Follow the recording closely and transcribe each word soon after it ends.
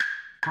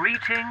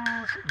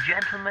Greetings,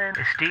 gentlemen,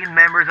 esteemed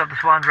members of the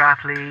Swan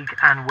Draft League,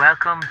 and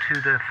welcome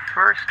to the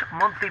first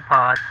monthly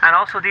pod, and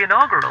also the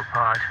inaugural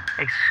pod,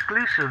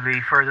 exclusively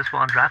for the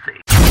Swan Draft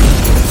League.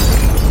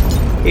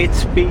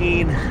 It's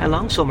been a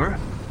long summer.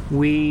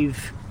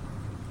 We've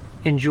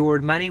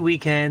endured many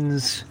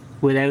weekends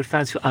without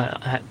fancy...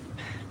 I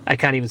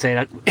can't even say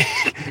that.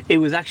 It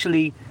was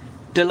actually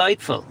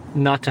delightful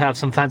not to have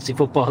some fancy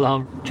football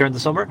on during the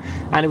summer,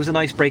 and it was a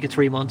nice break of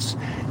 3 months.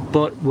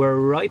 But we're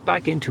right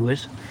back into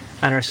it.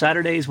 And our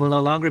Saturdays will no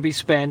longer be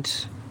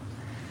spent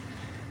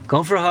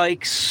going for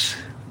hikes,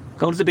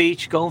 going to the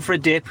beach, going for a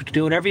dip,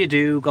 doing whatever you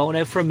do, going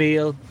out for a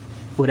meal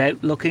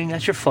without looking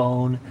at your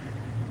phone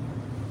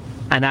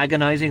and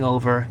agonising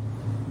over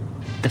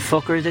the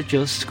fucker that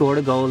just scored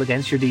a goal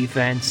against your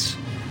defence,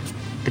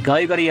 the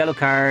guy who got a yellow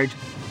card,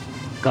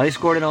 the guy who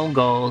scored an own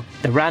goal,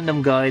 the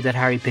random guy that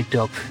Harry picked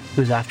up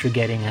who's after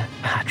getting a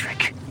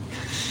hat-trick.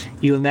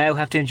 You'll now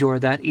have to endure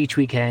that each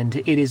weekend.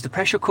 It is the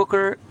pressure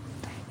cooker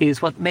is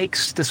what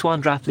makes the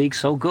Swan Draft League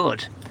so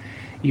good.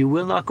 You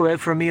will not go out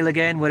for a meal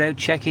again without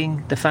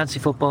checking the fancy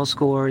football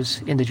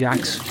scores in the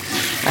jacks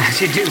as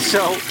you do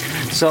so.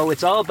 So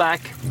it's all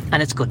back,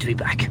 and it's good to be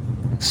back.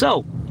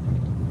 So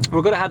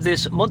we're going to have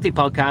this monthly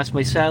podcast,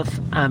 myself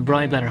and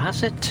Brian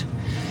Blenner-Hassett,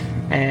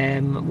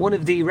 one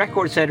of the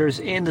record setters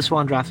in the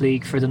Swan Draft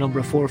League for the number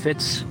of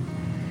forfeits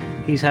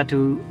he's had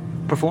to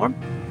perform,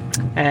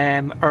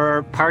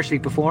 or partially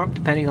perform,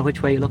 depending on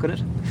which way you look at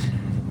it.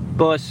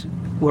 But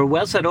we're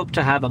well set up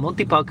to have a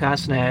monthly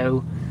podcast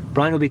now.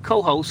 Brian will be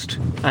co-host,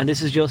 and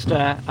this is just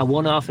a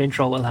one-off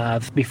intro we'll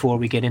have before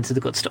we get into the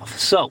good stuff.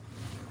 So,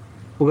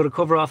 we're going to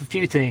cover off a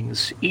few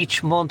things.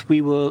 Each month we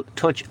will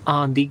touch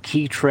on the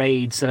key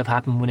trades that have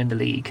happened within the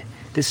league.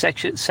 This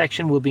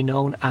section will be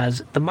known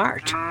as the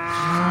Mart.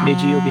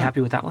 Nidji, you'll be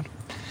happy with that one.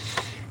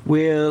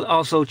 We'll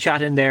also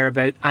chat in there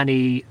about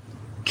any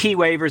key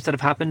waivers that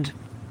have happened,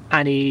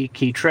 any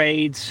key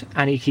trades,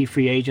 any key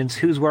free agents,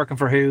 who's working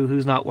for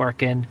who's not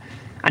working,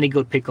 any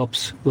good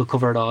pickups. We'll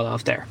cover it all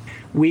off there.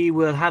 We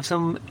will have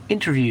some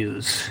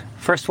interviews.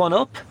 First one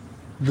up,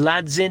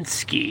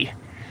 Vladsinski,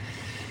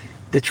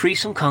 the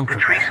threesome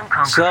conqueror.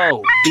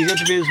 So these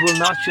interviews will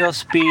not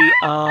just be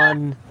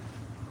on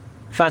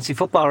fancy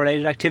football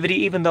related activity,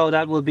 even though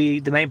that will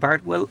be the main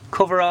part. We'll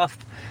cover off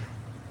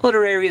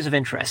other areas of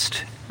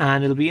interest,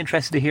 and it'll be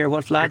interesting to hear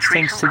what Vlads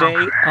thinks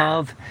today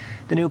of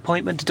the new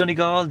appointment to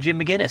Donegal, Jim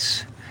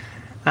McGuinness,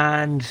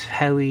 and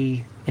how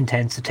he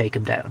intends to take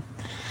him down.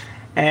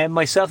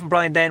 Myself and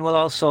Brian then will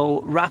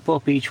also wrap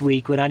up each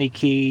week with any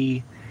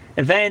key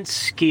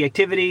events, key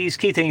activities,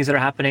 key things that are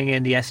happening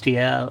in the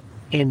SDL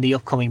in the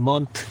upcoming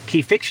month,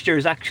 key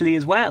fixtures actually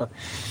as well.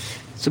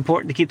 It's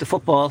important to keep the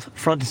football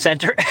front and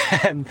centre,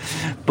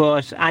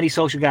 but any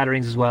social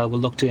gatherings as well, we'll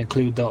look to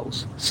include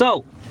those.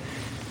 So,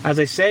 as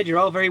I said, you're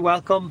all very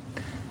welcome,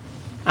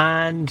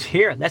 and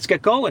here, let's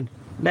get going.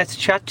 Let's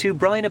chat to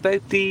Brian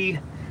about the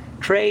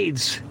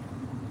trades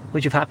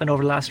which have happened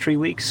over the last 3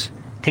 weeks.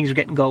 Things are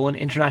getting going,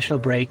 international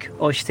break.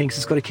 Ush thinks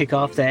it's going to kick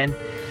off then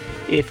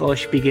if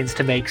Ush begins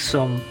to make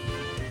some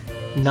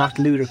not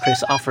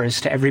ludicrous offers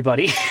to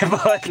everybody.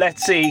 But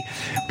let's see.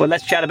 But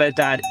let's chat about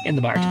that in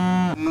the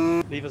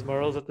Mart. Leave his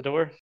morals at the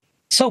door.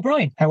 So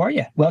Brian, how are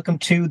you? Welcome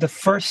to the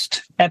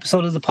first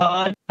episode of the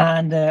pod,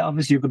 and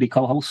obviously you're going to be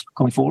co-host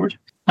going forward,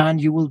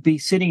 and you will be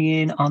sitting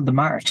in on the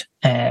Mart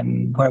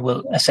where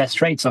we'll assess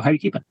trades. So how are you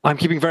keeping? I'm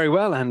keeping very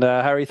well, and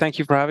Harry, thank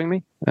you for having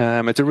me.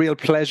 It's a real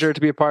pleasure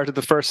to be a part of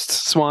the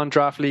first Swan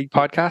Draft League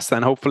podcast,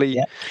 and hopefully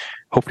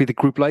the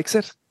group likes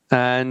it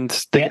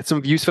and they get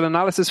some useful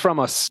analysis from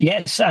us.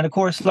 Yes, and of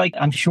course,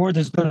 I'm sure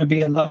there's going to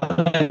be a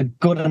lot of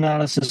good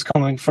analysis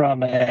coming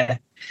from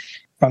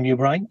you,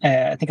 Brian.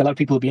 I think a lot of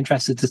people will be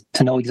interested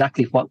to know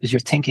exactly what was your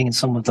thinking in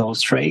some of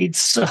those trades.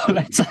 So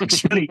let's get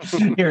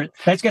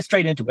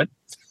straight into it.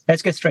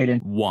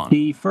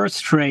 The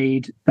first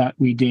trade that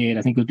we did,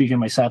 I think it was between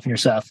myself and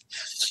yourself.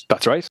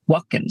 That's right.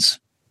 Watkins.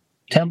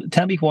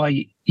 Tell me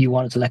why you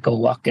wanted to let go of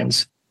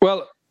Watkins.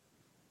 Well,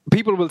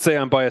 people will say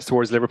I'm biased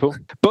towards Liverpool,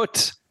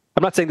 but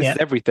I'm not saying this is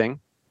everything.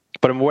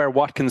 But I'm aware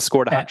Watkins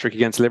scored a hat-trick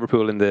against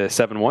Liverpool in the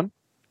 7-1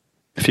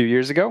 a few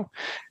years ago.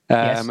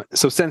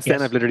 So since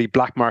then, I've literally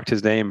blackmarked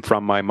his name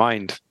from my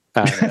mind.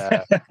 And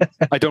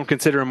I don't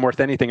consider him worth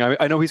anything.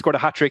 I know he scored a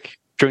hat-trick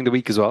during the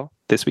week as well,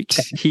 this week.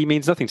 He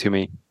means nothing to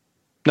me.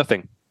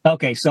 Nothing.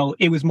 Okay, so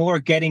it was more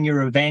getting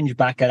your revenge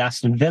back at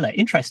Aston Villa.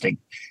 Interesting.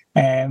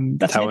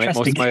 That's how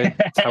interesting.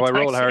 How I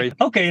roll, Harry.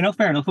 Okay,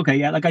 fair enough. Okay,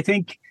 yeah, I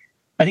think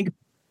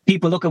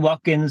people look at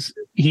Watkins.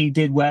 He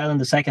did well in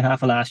the second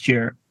half of last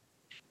year.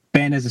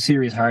 Ben has a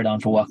serious hard-on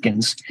for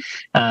Watkins,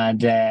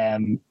 and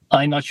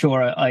I'm not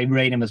sure I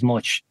rate him as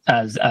much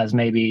as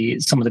maybe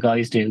some of the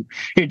guys do.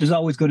 There's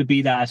always going to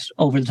be that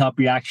over-the-top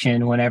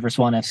reaction whenever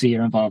Swan FC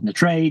are involved in the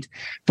trade,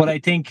 but I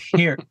think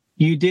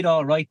you did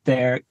all right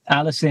there.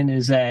 Allison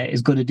is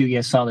going to do you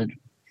a solid,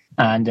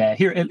 and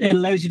it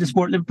allows you to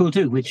support Liverpool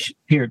too, which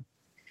it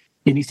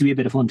needs to be a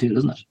bit of fun too,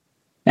 doesn't it?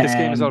 This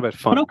game is all about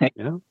fun. Okay.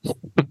 You know?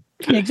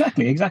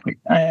 Exactly.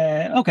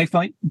 Okay,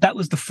 fine. That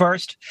was the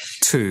first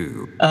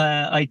two.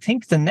 I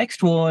think the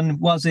next one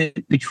was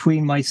it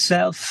between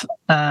myself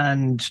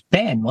and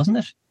Ben, wasn't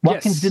it?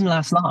 Watkins didn't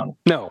last long.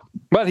 No.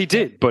 Well, he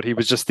did, but he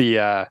was just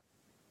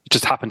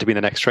just happened to be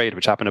the next trade,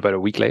 which happened about a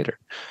week later.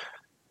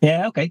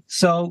 Yeah, okay.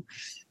 So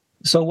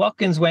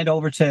Watkins went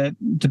over to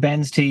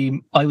Ben's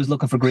team. I was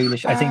looking for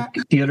Grealish. I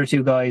think the other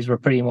two guys were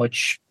pretty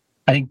much...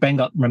 I think Ben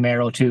got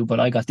Romero too, but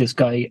I got this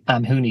guy,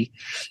 Amhouni,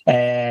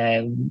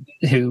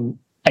 who,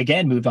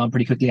 again, moved on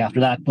pretty quickly after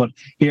that. But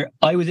here,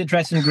 I was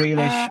interested in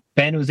Grealish.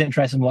 Ben was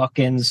interested in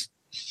Watkins.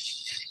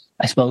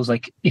 I suppose,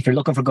 like, if you're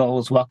looking for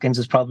goals, Watkins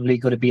is probably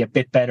going to be a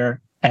bit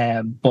better.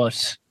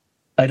 But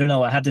I don't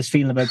know. I had this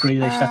feeling about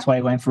Grealish. That's why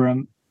I went for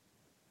him.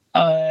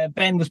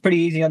 Ben was pretty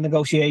easy on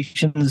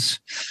negotiations.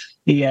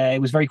 He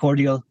was very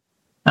cordial,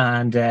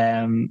 and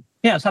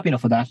I was happy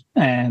enough with that.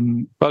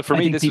 Well, for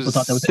me,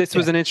 this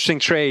was an interesting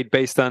trade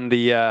based on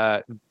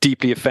the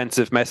deeply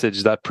offensive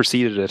message that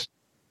preceded it.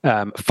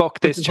 Fuck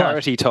this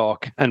charity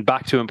talk and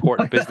back to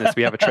important business.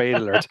 We have a trade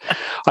alert.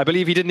 I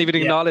believe he didn't even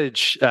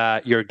acknowledge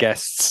your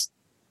guest's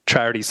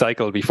charity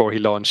cycle before he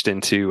launched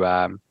into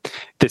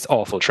this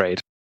awful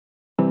trade.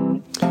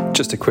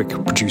 Just a quick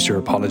producer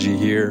apology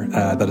here.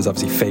 That is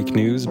obviously fake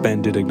news.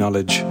 Ben did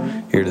acknowledge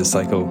here the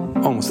cycle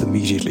almost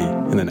immediately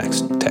in the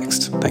next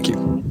text. Thank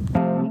you.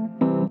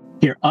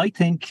 Here, I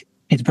think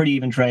it's a pretty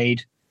even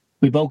trade.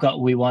 We both got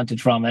what we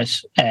wanted from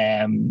it.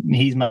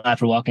 He's mad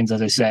for Watkins,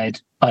 as I said.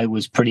 I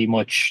was pretty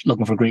much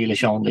looking for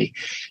Grealish only.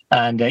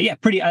 And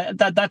pretty.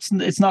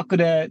 It's not going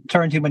to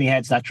turn too many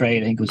heads, that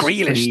trade. I think it was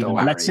Grealish, though.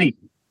 Let's see.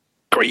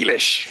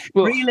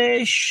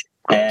 Grealish.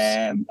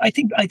 I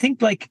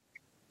think like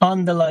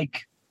on the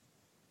like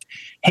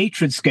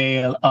hatred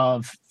scale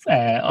of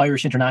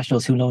Irish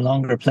internationals who no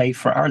longer play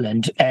for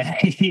Ireland,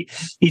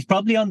 he's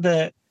probably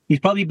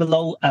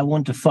below a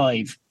 1 to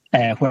 5,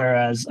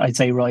 whereas I'd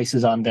say Rice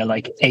is on the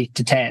like 8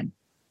 to 10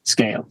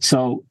 scale.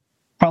 So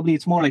probably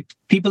it's more like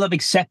people have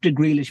accepted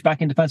Grealish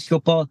back into fantasy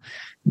football.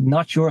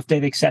 Not sure if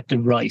they've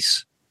accepted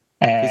Rice.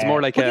 He's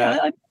more like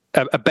a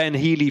Ben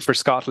Healy for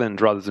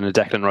Scotland rather than a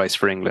Declan Rice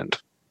for England.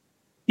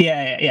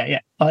 Yeah.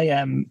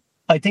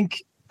 I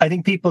think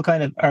people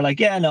kind of are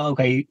like,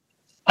 okay.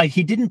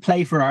 He didn't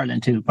play for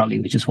Ireland too, probably,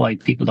 which is why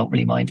people don't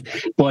really mind.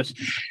 But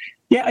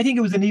yeah, I think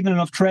it was an even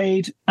enough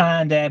trade.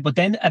 And but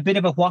then a bit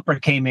of a whopper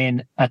came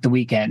in at the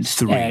weekend.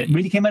 It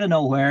really came out of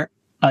nowhere.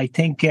 I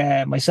think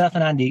myself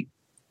and Andy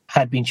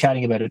had been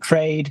chatting about a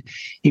trade.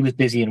 He was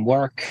busy in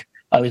work.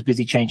 I was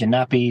busy changing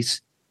nappies.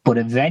 But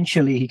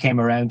eventually he came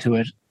around to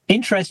it.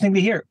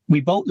 Interestingly here,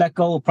 we both let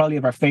go probably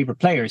of our favourite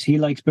players. He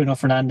likes Bruno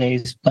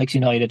Fernandes, likes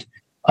United.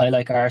 I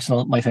like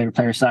Arsenal, my favourite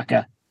player,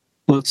 Saka.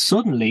 But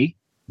suddenly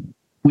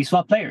we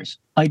swapped players.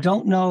 I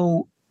don't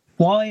know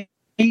why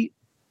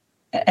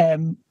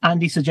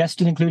Andy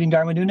suggested including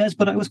Darwin Núñez,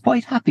 but I was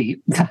quite happy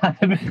to have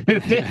him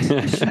moved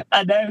it.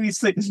 And now he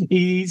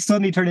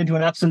suddenly turned into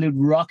an absolute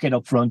rocket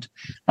up front.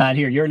 And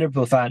here, you're a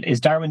Liverpool fan.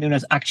 Is Darwin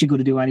Núñez actually going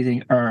to do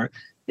anything? Or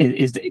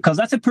is because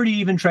that's a pretty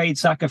even trade,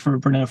 Saka for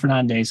Bruno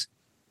Fernandes.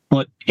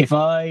 But if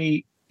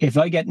I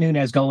get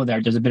Núñez going there,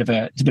 it's a bit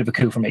of a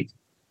coup for me.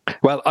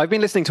 Well, I've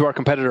been listening to our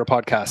competitor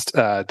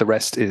podcast, The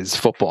Rest is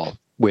Football,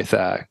 with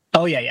yeah.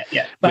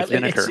 Well,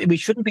 we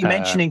shouldn't be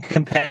mentioning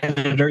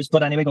competitors,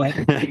 but anyway, go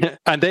ahead.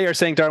 And they are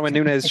saying Darwin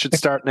Núñez should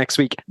start next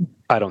week.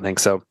 I don't think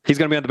so. He's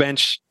going to be on the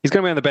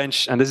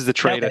bench. And this is a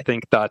trade. I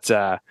think this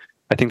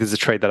is a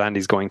trade that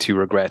Andy's going to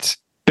regret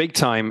big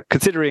time.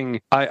 Considering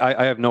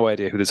I have no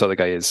idea who this other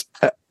guy is.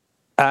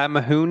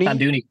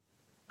 Amhouni.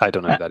 I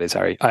don't know who that is,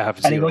 Harry. I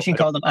have zero. And he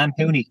called him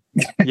Amhouni.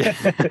 Yeah,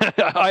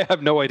 I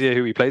have no idea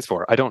who he plays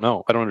for. I don't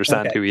know. I don't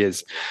understand who he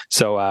is.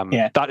 So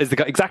that is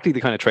exactly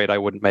the kind of trade I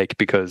wouldn't make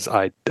because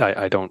I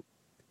don't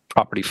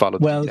properly follow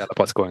the detail of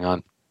what's going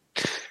on.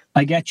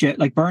 I get you.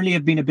 Like Burnley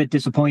have been a bit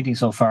disappointing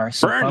so far.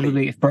 So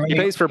probably if Burnley, he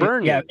plays for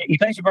Burnley. He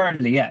plays for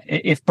Burnley. Yeah,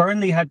 if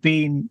Burnley had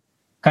been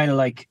kind of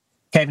like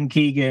Kevin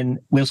Keegan,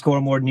 we'll score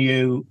more than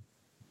you,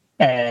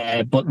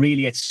 but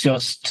really it's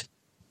just.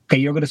 Okay,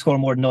 you're going to score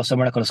more than us and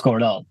we're not going to score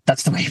at all.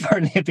 That's the way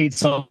Burnley have been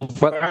so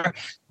far.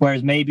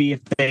 Whereas maybe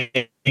if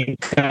they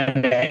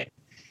kind of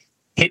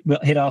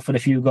hit off with a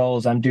few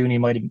goals, Amdouni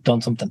might have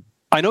done something.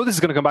 I know this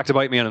is going to come back to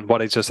bite me on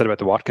what I just said about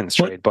the Watkins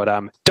trade, but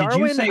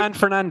Darwin and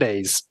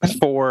Fernandes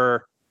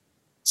for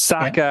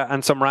Saka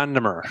and some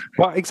randomer.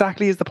 What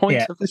exactly is the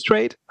point of this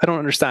trade? I don't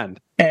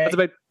understand. That's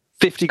about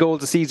 50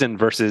 goals a season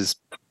versus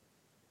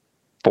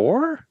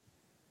 4?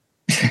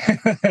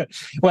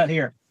 Well,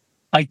 here.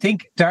 I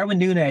think Darwin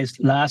Núñez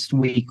last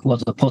week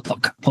was a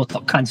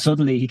put-up, and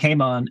suddenly he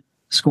came on,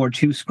 scored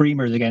 2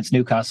 screamers against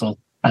Newcastle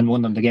and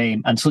won them the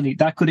game. And suddenly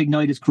that could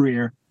ignite his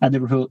career at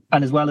Liverpool.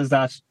 And as well as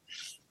that,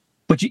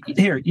 but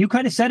you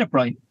kind of said it,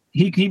 Brian.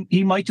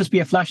 He might just be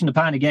a flash in the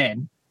pan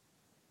again,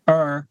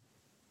 or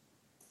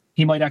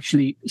he might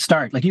actually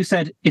start. Like you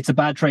said, it's a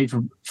bad trade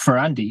for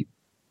Andy,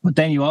 but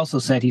then you also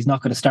said he's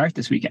not going to start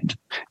this weekend.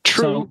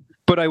 True. So,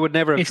 but I would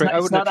never have traded.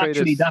 It's not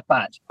actually that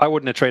bad. I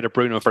wouldn't have traded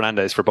Bruno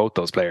Fernandes for both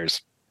those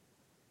players.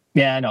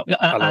 Yeah, I know.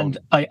 And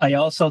I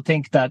also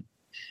think that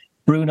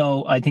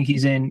Bruno, I think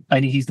he's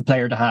the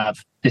player to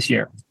have this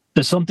year.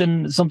 There's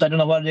something, I don't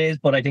know what it is,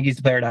 but I think he's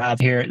the player to have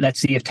here.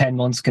 Let's see if 10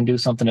 months can do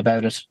something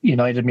about it.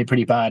 United be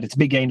pretty bad. It's a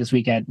big game this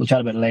weekend. We'll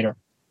chat about it later.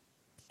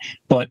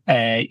 But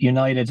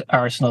United,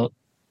 Arsenal,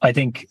 I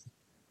think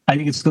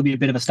it's going to be a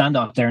bit of a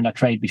standoff there in that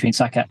trade between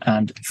Saka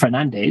and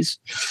Fernandes.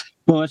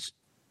 But,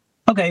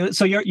 okay,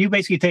 so you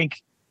basically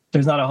think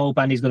there's not a hope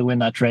Andy's going to win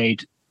that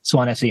trade.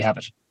 Swan FC have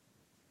it.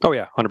 Oh,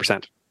 yeah,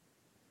 100%.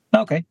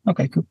 Okay,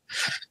 cool.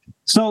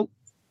 So,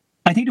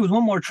 I think there was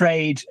one more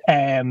trade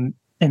in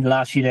the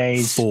last few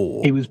days.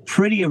 It was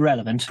pretty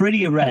irrelevant.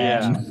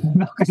 Yeah. I'm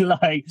not going to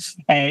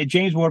lie.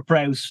 James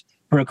Ward-Prowse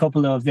for a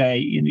couple of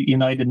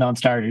United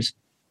non-starters.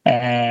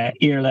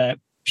 Irla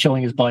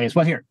showing his bias.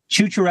 Well, here,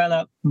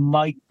 Cucurella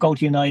might go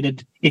to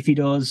United. If he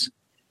does,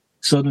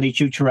 suddenly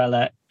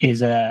Cucurella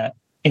is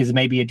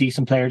maybe a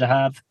decent player to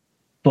have.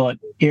 But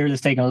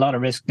Irla's taking a lot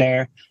of risk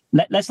there.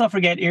 Let's not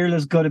forget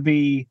Irla's going to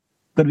be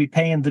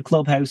paying the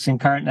clubhouse in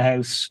Carton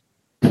House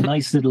a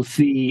nice little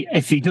fee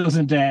if he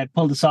doesn't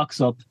pull the socks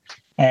up.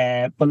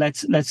 But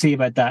let's see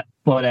about that.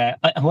 But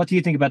what do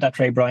you think about that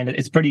trade, Brian?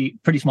 It's pretty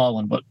small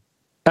one, but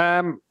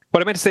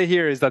what I meant to say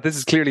here is that this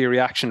is clearly a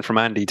reaction from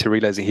Andy to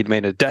realizing he'd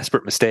made a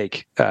desperate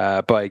mistake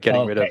by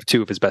getting rid of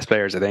two of his best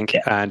players, I think,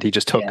 and he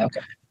just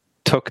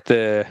took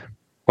the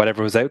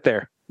whatever was out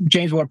there.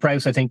 James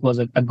Ward-Prowse, I think, was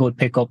a good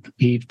pickup.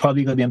 He's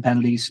probably going to be on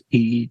penalties.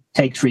 He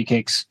takes free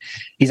kicks.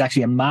 He's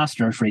actually a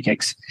master of free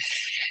kicks.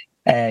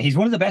 He's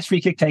one of the best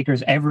free kick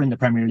takers ever in the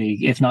Premier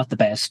League, if not the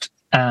best.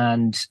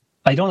 And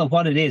I don't know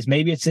what it is.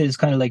 Maybe it's his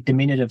kind of like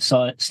diminutive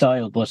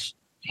style, but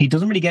he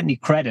doesn't really get any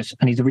credit,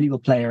 and he's a really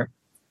good player,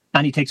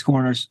 and he takes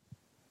corners.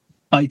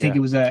 I think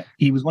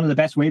he was one of the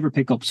best waiver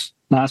pickups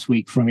last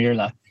week from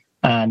Irla.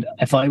 And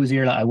if I was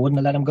Irla, I wouldn't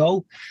have let him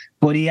go.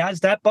 But he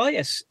has that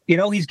bias.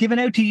 He's given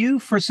out to you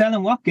for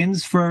selling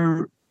Watkins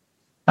for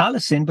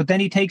Alisson, but then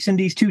he takes in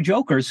these two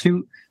jokers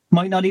who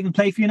might not even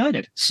play for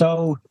United.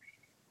 So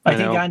I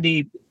think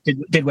Andy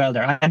did well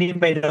there. Andy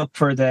made it up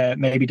for the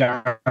maybe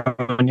Darwin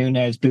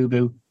Núñez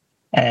boo-boo.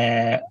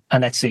 And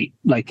let's see.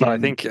 I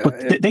think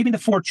they've been the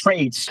four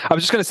trades. I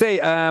was just going to say,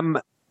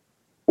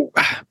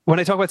 when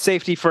I talk about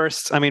safety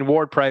first, I mean,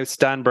 Ward-Prowse,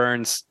 Dan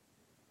Burns,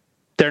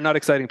 they're not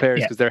exciting players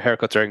because their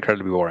haircuts are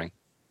incredibly boring.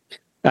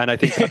 And I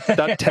think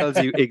that tells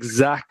you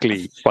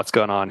exactly what's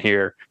going on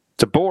here.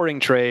 It's a boring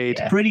trade.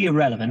 Yeah. Pretty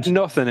irrelevant.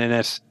 Nothing in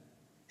it.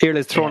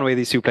 Irla's throwing away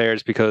these two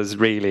players because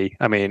really,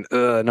 I mean,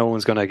 no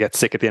one's going to get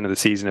sick at the end of the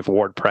season if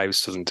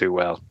Ward-Prowse doesn't do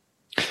well.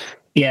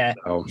 Yeah.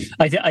 So.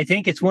 I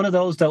think it's one of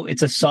those, though.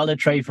 It's a solid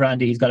trade for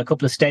Andy. He's got a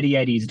couple of steady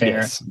eddies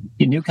there. Yes.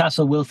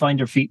 Newcastle will find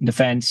their feet in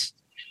defence.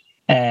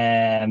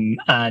 And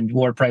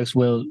Ward-Prowse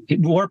will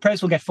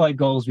get 5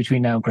 goals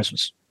between now and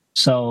Christmas.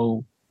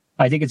 So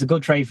I think it's a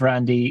good trade for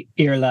Andy.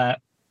 Irla,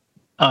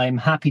 I'm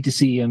happy to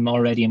see him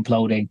already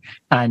imploding,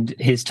 and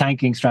his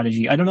tanking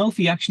strategy. I don't know if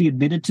he actually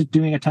admitted to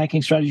doing a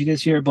tanking strategy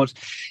this year, but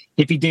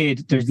if he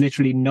did, there's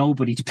literally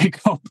nobody to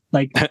pick up.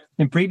 Like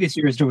in previous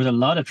years, there was a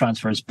lot of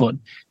transfers, but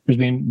there's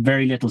been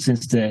very little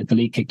since the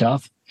league kicked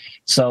off.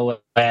 So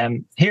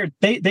here,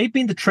 they've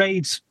been the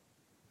trades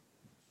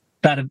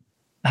that have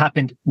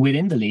happened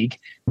within the league.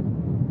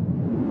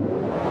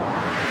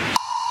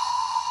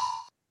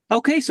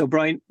 Okay, so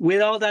Brian,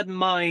 with all that in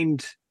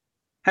mind,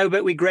 how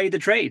about we grade the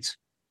trades?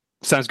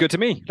 Sounds good to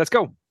me. Let's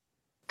go.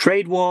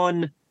 Trade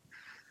 1,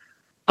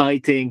 I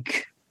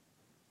think,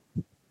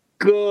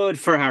 good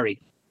for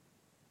Harry.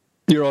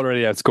 You're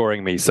already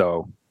outscoring me,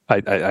 so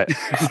I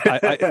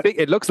think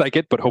it looks like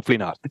it, but hopefully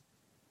not.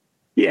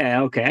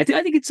 Yeah, okay. I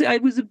think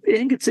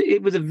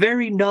it was a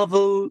very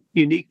novel,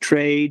 unique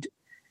trade,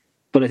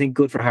 but I think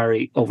good for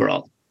Harry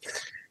overall.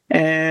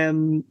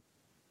 Trade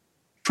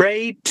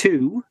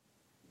 2.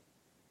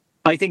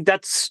 I think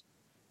that's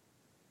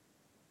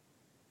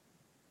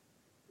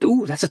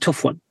a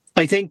tough one.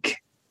 I think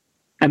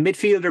a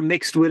midfielder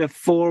mixed with a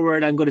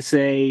forward, I'm going to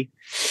say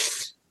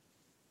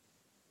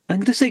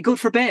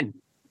good for Ben.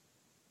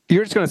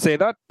 You're just going to say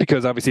that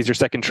because obviously it's your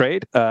second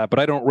trade, but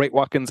I don't rate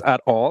Watkins at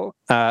all.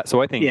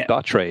 So I think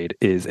that trade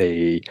is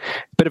a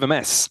bit of a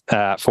mess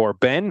for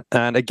Ben.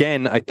 And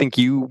again, I think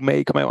you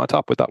may come out on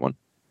top with that one.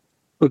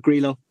 With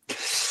Grealo.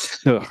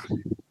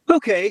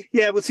 Okay,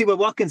 yeah, we'll see. Well,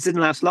 Watkins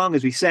didn't last long,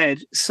 as we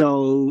said.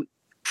 So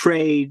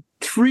trade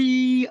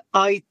 3,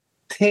 I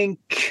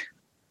think.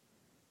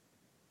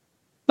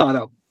 Oh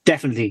no,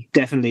 definitely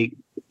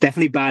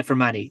bad for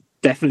Manny.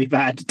 Definitely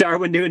bad.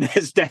 Darwin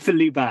Núñez,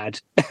 definitely bad.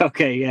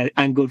 Okay, yeah,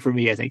 and good for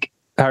me, I think.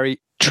 Harry,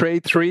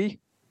 trade 3,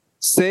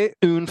 c'est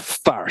une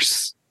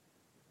farce.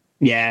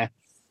 Yeah.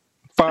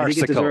 Farcical. I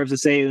think it deserves a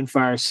say une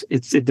farce.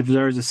 It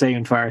deserves a say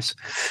une farce.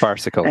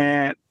 Farcical.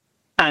 And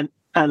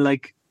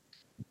like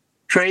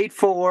trade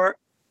 4,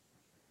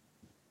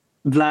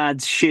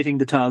 Vlad's shitting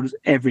the togs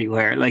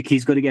everywhere. Like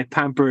he's going to get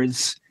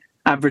Pampers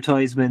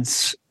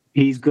advertisements.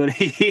 He's going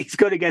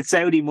to get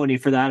Saudi money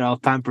for that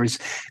off Pampers.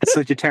 It's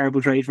such a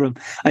terrible trade for him.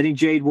 I think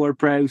James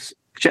Ward-Prowse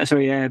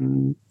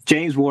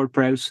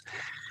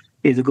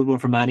is a good one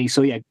for Manny.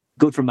 So yeah,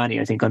 good for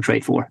Manny, I think, on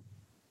trade 4.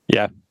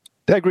 Yeah.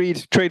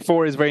 Agreed. Trade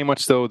 4 is very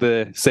much so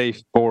the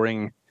safe,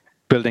 boring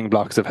building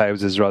blocks of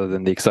houses rather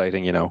than the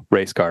exciting,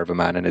 race car of a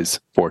man in his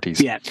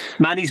 40s. Yeah,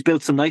 Manny's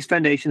built some nice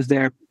foundations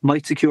there,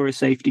 might secure his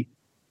safety.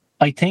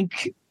 I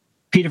think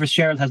Peter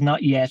Fitzgerald has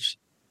not yet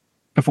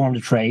performed a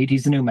trade.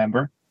 He's the new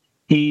member.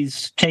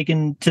 He's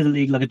taken to the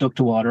league like a duck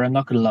to water. I'm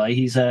not going to lie.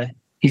 He's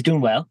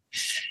doing well.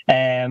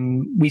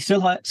 We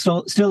still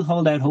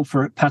hold out hope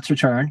for Pat's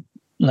return.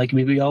 Like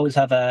we always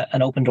have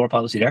an open door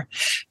policy there.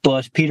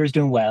 But Peter's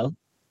doing well.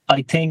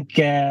 I think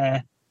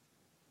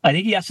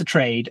he has to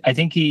trade. I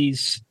think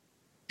he's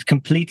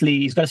got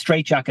a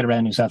straitjacket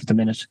around himself at the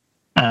minute.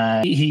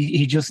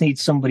 He just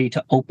needs somebody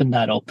to open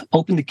that up,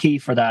 open the key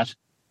for that,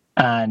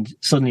 and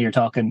suddenly you're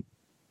talking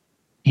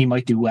he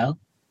might do well.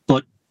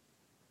 But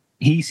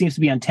he seems to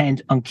be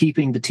intent on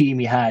keeping the team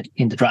he had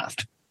in the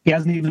draft. He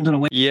hasn't even done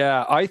away.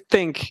 Yeah, I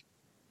think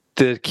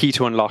the key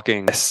to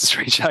unlocking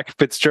straitjacket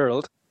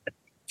Fitzgerald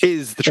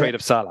is the trade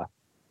of Salah.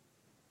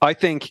 I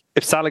think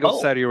if Salah goes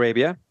to Saudi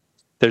Arabia,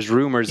 there's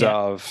rumours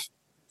of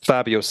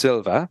Fabio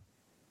Silva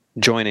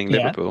joining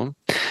Liverpool.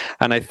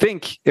 And I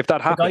think if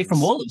that happens... The guy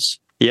from Wolves.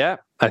 Yeah,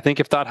 I think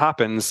if that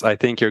happens, I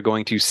think you're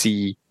going to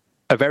see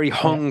a very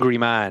hungry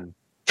man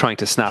trying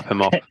to snap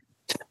him up.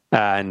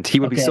 And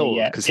he will be sold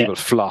because he will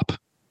flop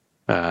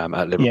at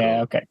Liverpool.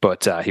 Yeah, okay.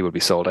 But he will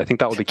be sold. I think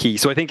that will be key.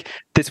 So I think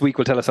this week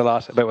will tell us a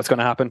lot about what's going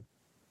to happen.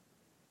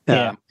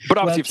 But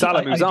obviously if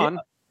Salah moves on,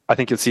 I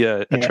think you'll see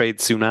a trade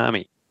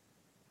tsunami.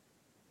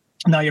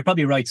 No, you're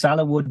probably right.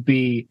 Salah would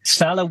be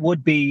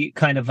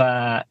kind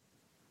of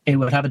it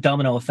would have a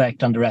domino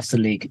effect on the rest of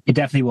the league. It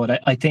definitely would.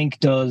 I think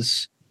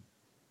does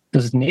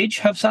Nidge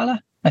have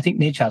Salah? I think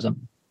Nidge has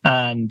him.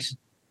 And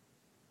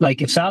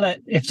like if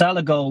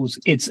Salah goes,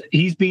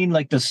 he's been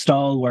like the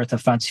stalwart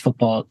of fantasy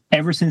football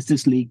ever since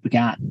this league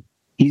began.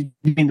 He's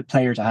been the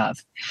player to have.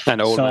 And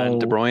old man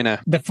De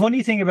Bruyne. The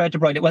funny thing about De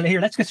Bruyne, well,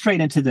 here, let's get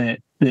straight into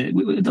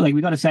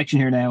we got a section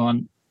here now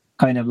on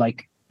kind of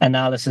like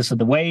analysis of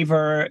the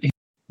waiver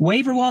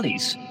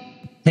wallies.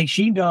 I think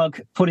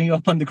Sheendog putting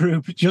up on the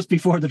group just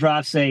before the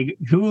draft saying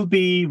who will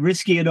be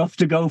risky enough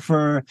to go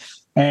for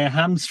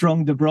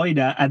hamstrung De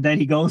Bruyne, and then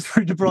he goes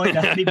for De Bruyne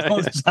and he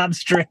pulls his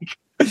hamstring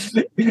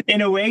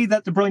in a way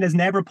that De Bruyne has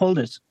never pulled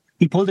it.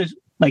 He pulled it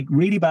like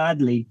really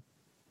badly.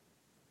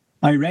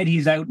 I read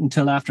he's out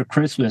until after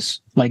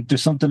Christmas. Like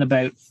there's something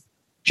about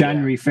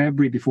January,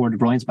 February before De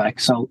Bruyne's back.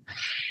 So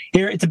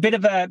here it's a bit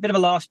of a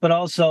loss, but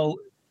also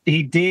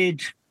he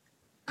did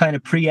kind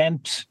of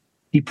preempt.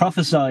 He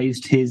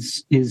prophesized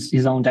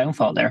his own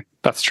downfall there.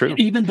 That's true.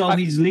 Even though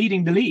he's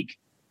leading the league.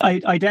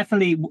 I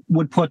definitely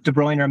would put De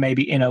Bruyne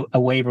maybe in a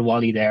waiver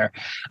wally there.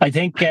 I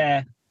think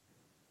in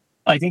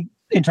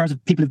terms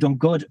of people who've done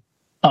good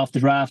off the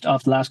draft,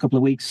 off the last couple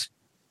of weeks,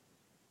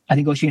 I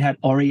think Oisin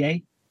had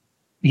Aurier.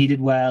 He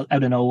did well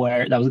out of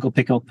nowhere. That was a good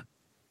pickup.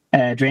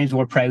 James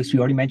Ward-Prowse, we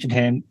already mentioned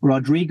him.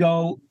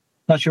 Rodrigo,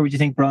 not sure what you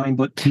think, Brian,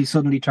 but he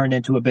suddenly turned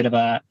into a bit of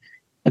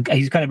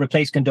he's kind of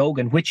replaced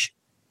Gundogan, which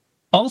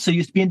also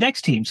used to be in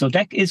Deck's team. So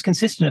Deck is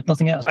consistent, if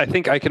nothing else. I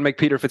think I can make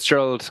Peter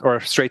Fitzgerald or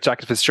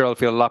Straitjacket Fitzgerald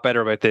feel a lot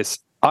better about this.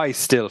 I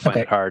still find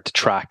it hard to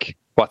track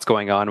what's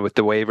going on with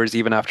the waivers,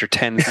 even after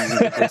 10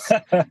 seasons of this.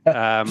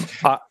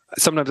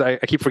 Sometimes I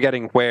keep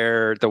forgetting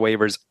where the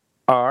waivers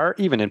are,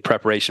 even in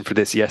preparation for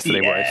this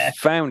yesterday, where I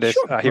found it.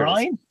 Sure,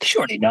 Brian,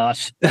 surely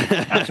not.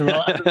 After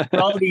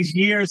all these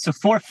years of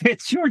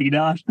forfeits, surely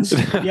not.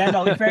 Yeah,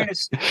 no, in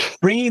fairness,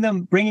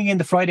 bringing in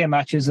the Friday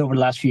matches over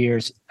the last few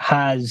years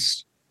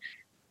has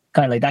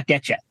kind of like that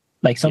gets you.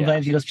 Like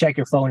sometimes you just check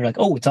your phone, you're like,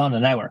 oh, it's on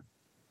an hour.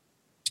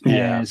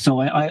 Yeah.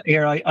 So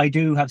I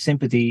do have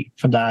sympathy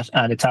from that,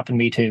 and it's happened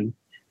to me too.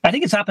 I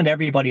think it's happened to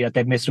everybody that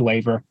they've missed a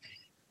waiver.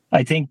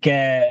 I think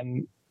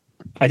the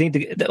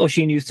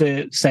Oisin used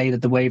to say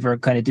that the waiver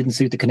kind of didn't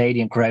suit the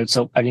Canadian crowd.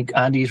 So I think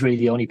Andy's really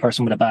the only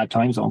person with a bad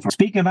time zone.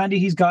 Speaking of Andy,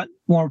 he's got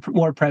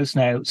Ward-Prowse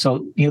now,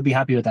 so he'll be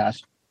happy with that.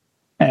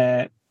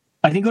 I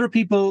think other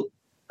people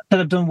that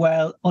have done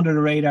well under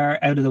the radar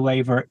out of the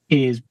waiver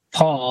is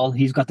Paul.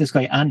 He's got this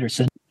guy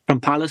Anderson from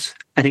Palace.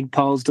 I think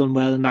Paul's done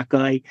well in that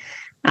guy,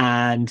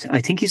 and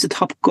I think he's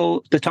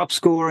the top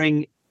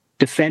scoring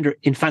defender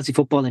in fantasy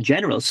football in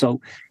general.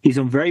 So he's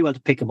done very well to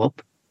pick him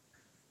up.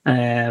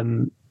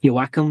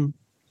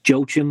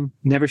 Joachim,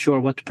 never sure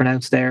what to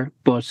pronounce there,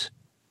 but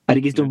I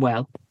think he's done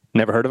well.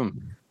 Never heard of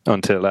him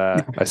until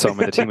I saw him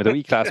in the team of the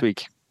week last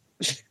week.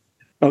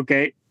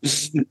 Okay.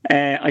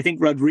 I think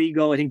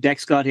Rodrigo, I think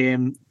Dex got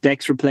him.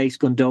 Dex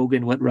replaced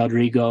Gundogan with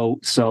Rodrigo,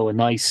 so a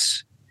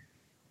nice...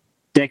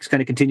 Dex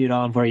kind of continued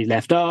on where he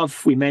left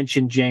off. We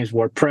mentioned James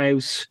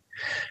Ward-Prowse.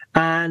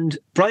 And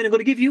Brian, I'm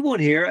going to give you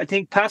one here. I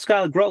think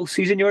Pascal Gross,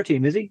 he's in your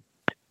team, is he?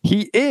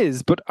 He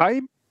is, but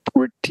I'm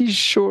pretty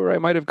sure I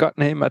might have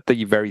gotten him at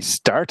the very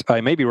start.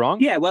 I may be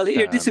wrong. Yeah, well,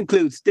 here, this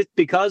includes,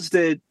 because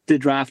the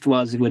draft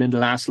was within the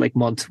last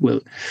month,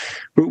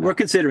 we're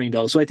considering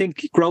those. So I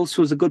think Gross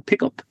was a good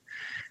pickup.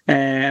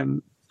 I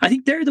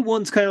think they're the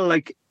ones kind of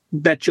like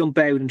that jump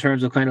out in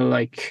terms of kind of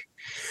like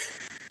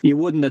you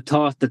wouldn't have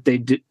thought that they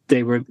do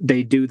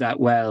that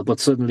well, but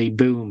suddenly,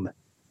 boom,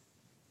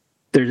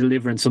 they're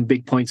delivering some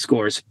big point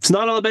scores. It's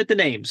not all about the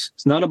names.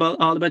 It's not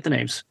all about the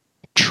names.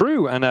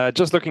 True. And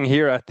just looking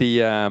here at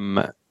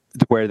the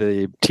where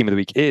the team of the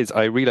week is,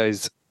 I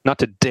realize, not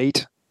to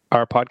date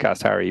our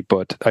podcast, Harry,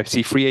 but I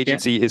see free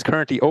agency is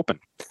currently open,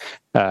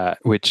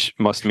 which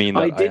must mean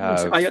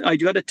that I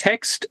got a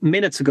text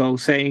minutes ago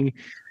saying,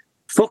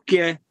 "Fuck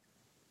yeah,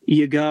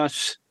 you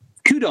got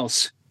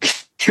kudos."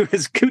 It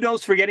was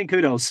kudos for getting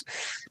kudos.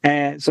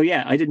 So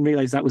yeah, I didn't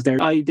realize that was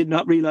there. I did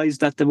not realize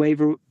that the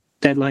waiver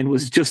deadline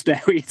was just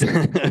now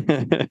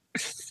either.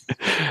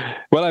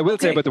 Well, I will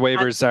say about the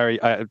waivers, sorry.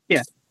 I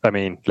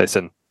mean,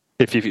 listen,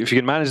 if you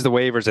can manage the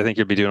waivers, I think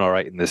you'll be doing all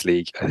right in this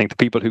league. I think the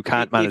people who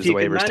can't manage the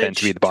waivers tend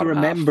to be the bottom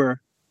half.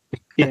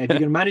 Yeah, if you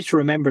can manage to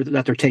remember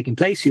that they're taking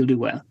place, you'll do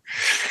well.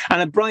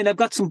 And Brian, I've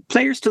got some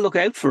players to look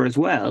out for as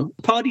well.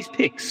 Paddy's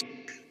picks.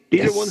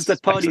 These are ones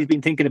that Paddy's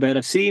been thinking about.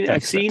 I've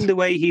seen the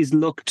way he's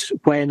looked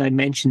when I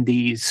mentioned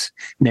these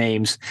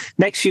names.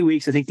 Next few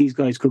weeks, I think these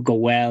guys could go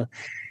well.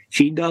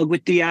 Sheendog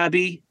with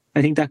Diaby,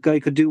 I think that guy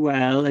could do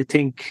well. I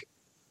think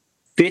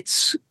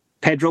Fitz,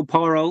 Pedro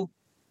Porro,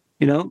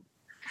 not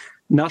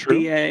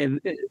the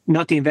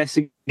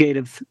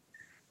investigative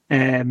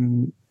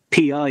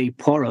PI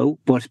Porro,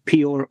 but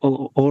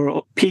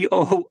P-O-R-O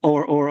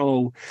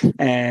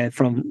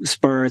from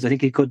Spurs. I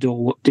think he could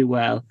do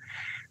well.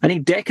 I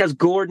think Deck has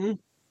Gordon.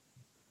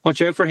 Watch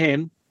out for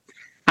him.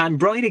 And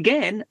Brian,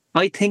 again,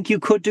 I think you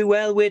could do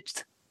well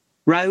with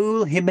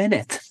Raul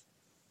Jimenez.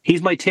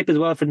 He's my tip as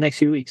well for the next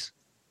few weeks.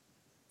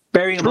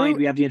 Bearing in mind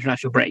we have the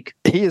international break.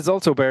 He is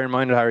also, bear in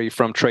mind, Harry,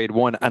 from Trade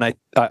 1. And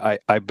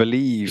I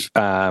believe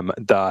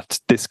that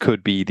this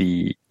could be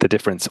the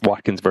difference,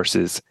 Watkins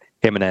versus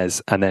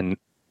Jimenez, and then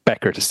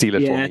Becker to steal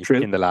it for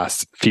me in the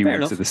last few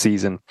weeks of the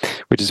season,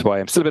 which is why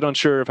I'm still a bit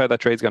unsure of how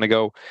that trade's going to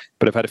go.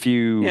 But I've had a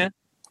few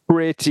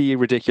pretty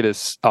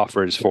ridiculous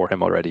offers for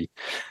him already,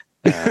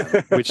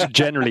 which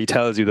generally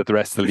tells you that the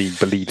rest of the league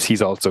believes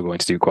he's also going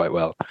to do quite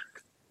well.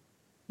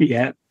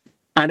 Yeah.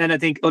 And then I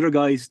think other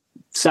guys,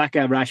 Saka,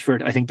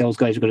 Rashford, I think those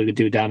guys are going to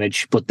do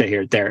damage, but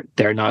they're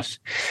not.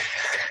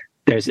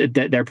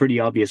 They're pretty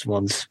obvious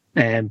ones.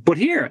 But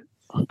here,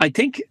 I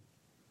think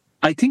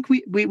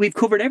we've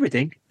covered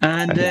everything,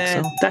 and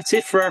that's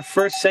it for our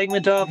first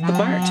segment of the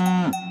Bart.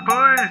 The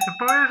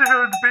boys are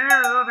having the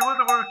beer. Oh, they won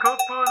the World Cup.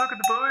 Oh, look at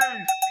the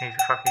boys. He's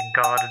a fucking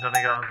god in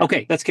Donegal.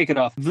 Okay, let's kick it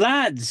off.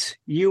 Vlads,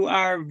 you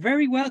are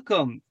very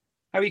welcome.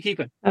 How are you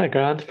keeping?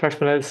 Grand. Apart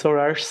from that, sore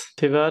arse.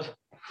 Too bad.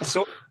 A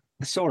sore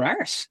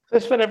arse? I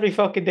spent every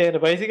fucking day in a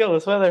bicycle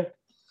this weather.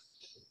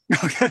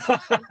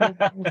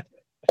 I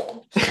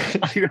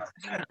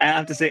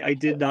have to say, I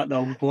did not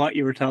know what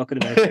you were talking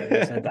about when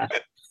you said that.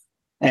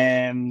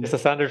 It's a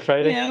standard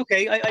Friday. Yeah,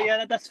 okay.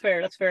 Yeah, that's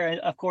fair. That's fair.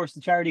 Of course,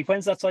 the charity.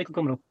 When's that cycle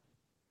coming up?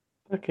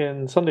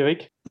 Fucking Sunday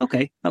week.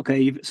 Okay.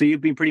 So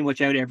you've been pretty much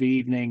out every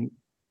evening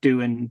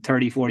doing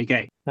 30,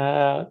 40k.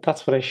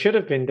 That's what I should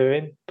have been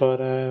doing,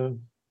 but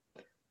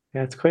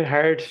it's quite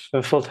hard,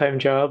 a full-time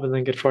job and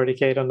then get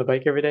 40k on the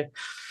bike every day.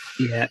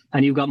 Yeah,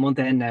 and you've got month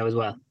end now as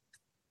well.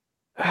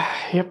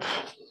 Yep.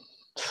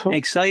 So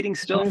exciting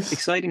stuff. Nice.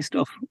 Exciting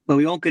stuff. Well,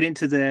 we won't get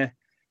into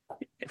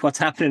what's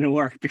happening at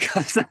work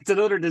because that's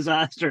another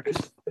disaster.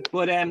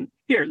 But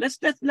here, let's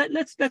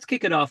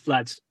kick it off,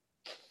 lads.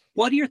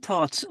 What are your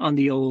thoughts on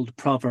the old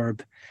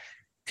proverb,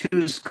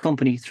 two's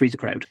company, three's a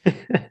crowd?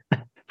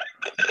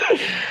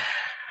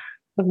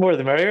 More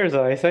the merrier, as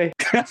I say.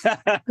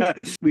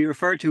 We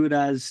refer to it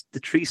as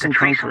the threesome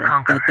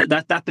conqueror.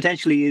 That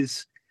potentially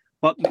is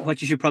what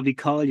you should probably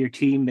call your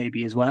team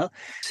maybe as well.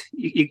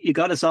 You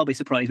got us all by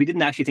surprise. We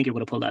didn't actually think you were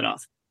going to pull that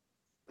off.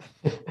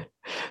 There's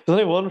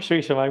only one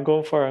threesome I'm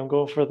going for. I'm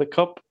going for the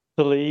cup,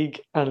 the league,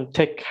 and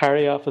take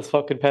Harry off his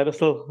fucking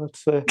pedestal.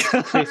 That's the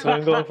threesome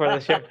I'm going for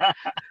this year.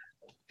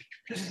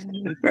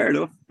 Fair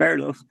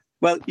enough.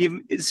 Well,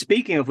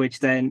 speaking of which,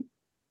 then,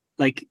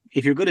 like,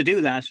 if you're going to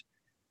do that,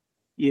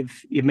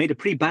 you've made a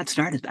pretty bad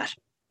start at that.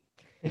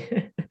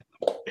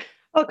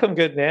 I'll come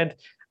good in the end.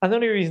 And the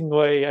only reason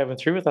why I went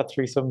through with that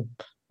threesome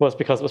was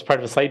because it was part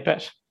of a side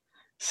bet.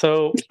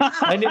 So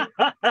I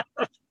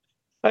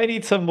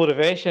need some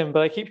motivation,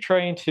 but I keep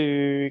trying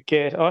to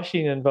get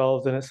Oshin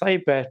involved in a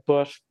side bet.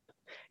 But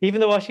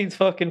even though Oshin's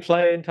fucking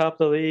flying top of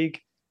the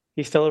league,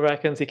 he still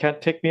reckons he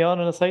can't take me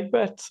on in a side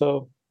bet.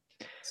 So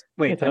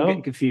wait, I'm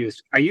getting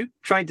confused. Are you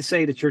trying to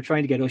say that you're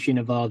trying to get Oshin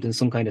involved in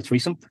some kind of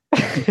threesome?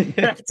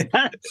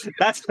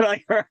 That's what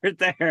I heard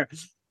there.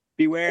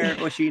 Beware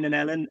Oshin and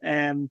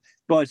Ellen.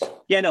 But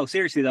yeah, no,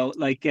 seriously though,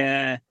 like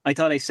I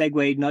thought I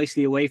segued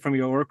nicely away from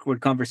your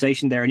awkward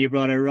conversation there, and you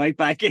brought it right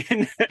back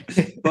in.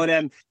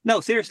 But no,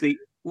 seriously,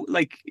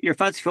 like your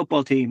fantasy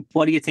football team,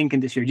 what are you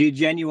thinking this year? Do you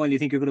genuinely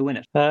think you're going to win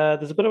it?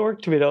 There's a bit of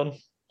work to be done.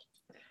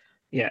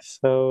 Yeah.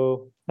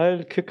 So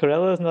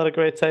Cucurella is not a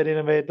great signing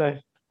I made now.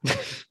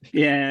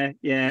 Yeah.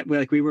 Well,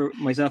 like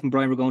myself and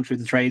Brian were going through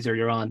the trades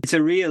earlier on. It's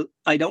a real,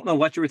 I don't know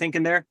what you were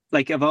thinking there.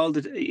 Like, of all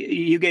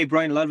you gave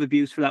Brian a lot of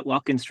abuse for that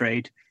Watkins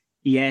trade.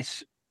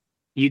 Yes,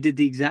 you did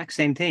the exact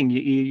same thing.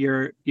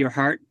 Your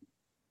heart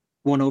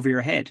won over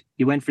your head.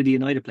 You went for the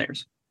United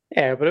players.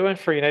 Yeah, but I went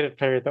for a United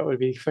player that would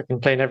be fucking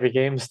playing every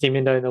game,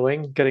 steaming down the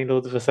wing, getting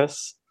loads of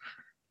assists.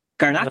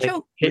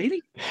 Garnacho?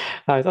 Really?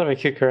 I thought about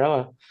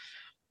Cucurella.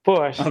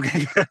 But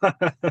Okay.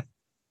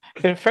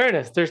 in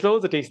fairness, there's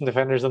loads of decent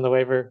defenders on the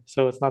waiver,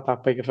 so it's not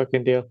that big a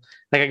fucking deal.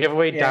 Like I give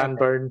away Dan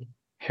Burn,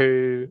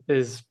 who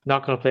is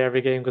not going to play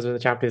every game because we're in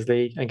the Champions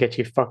League and get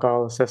you fuck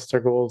all assists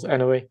or goals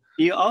anyway.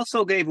 You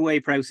also gave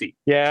away Prowsey.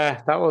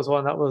 Yeah, that was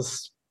one. That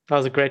was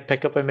a great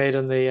pickup I made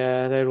on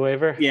the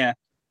waiver. Yeah.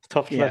 It's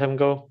tough to let him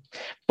go.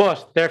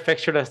 But their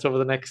fixture list over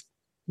the next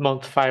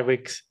month, 5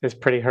 weeks is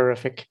pretty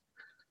horrific.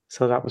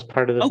 So that was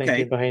part of the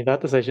thinking behind that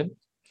decision.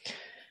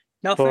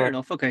 No, fair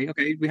enough. Okay.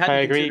 I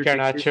agree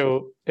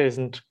Garnacho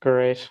isn't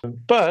great.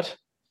 But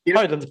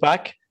Highland's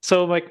back.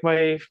 So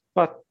my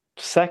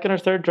second or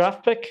third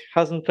draft pick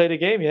hasn't played a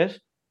game yet.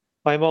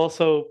 I'm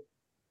also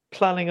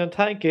planning on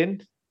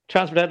tanking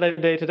transfer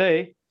deadline day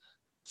today.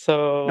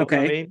 So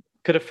I mean,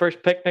 could have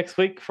first pick next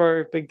week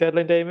for big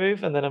deadline day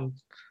move, and then I'm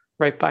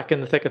right back in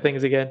the thick of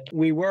things again.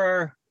 We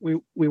were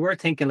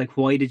thinking like,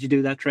 why did you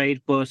do that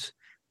trade? But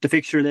the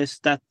fixture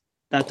list that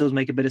does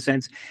make a bit of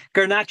sense.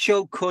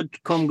 Garnacho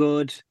could come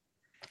good.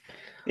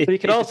 But you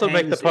could also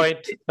make the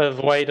point of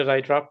why did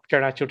I drop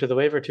Garnacho to the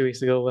waiver 2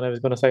 weeks ago when I was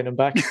going to sign him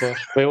back? But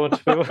we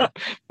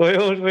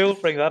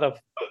won't bring that up.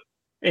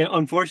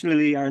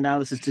 Unfortunately, our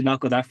analysis did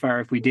not go that far.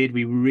 If we did,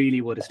 we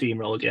really would have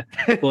steamrolled you.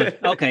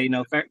 But okay,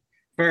 no,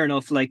 fair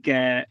enough. Like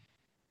I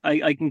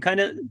can kind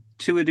of,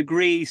 to a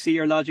degree, see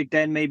your logic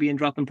then maybe in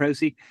dropping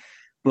Prowsey.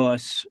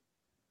 But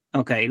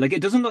okay, like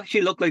it doesn't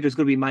actually look like there's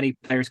going to be many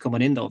players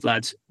coming in though,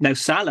 lads. Now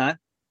Salah,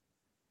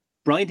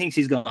 Brian thinks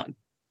he's gone.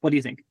 What do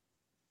you think?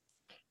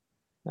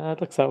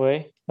 It looks that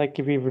way. Like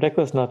it'd be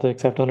ridiculous not to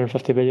accept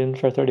 150 million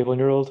for a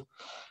 31-year-old.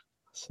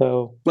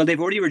 So well, they've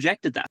already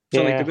rejected that.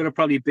 So like they're going to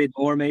probably bid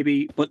more,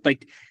 maybe. But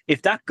like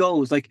if that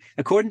goes, like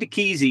according to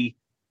Keysie,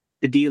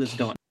 the deal is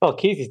done. Oh,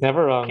 Keysie's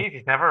never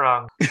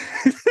wrong.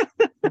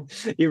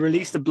 He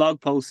released a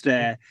blog post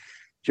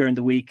during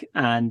the week,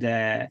 and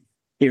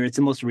here it's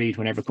a must read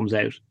whenever it comes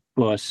out.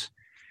 But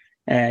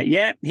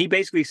he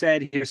basically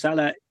said here,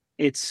 Salah,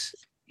 he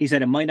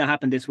said it might not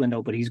happen this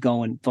window, but he's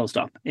going full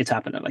stop. It's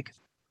happening. Like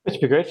which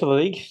would be great for the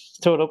league.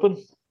 Throw it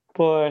open.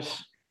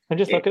 But I'm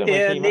just looking at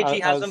my team.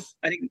 Niji has him,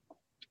 I think.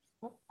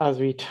 As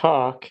we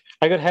talk,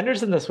 I got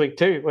Henderson this week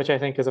too, which I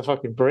think is a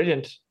fucking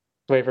brilliant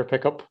waiver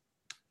pickup.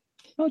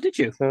 Oh, did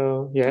you?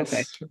 So yes.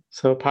 Okay.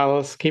 So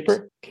Palace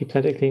keeper, keep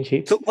plenty of clean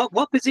sheets. So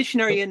what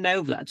position are you in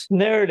now, Vlads?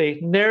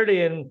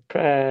 Nearly in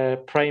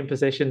prime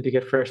position to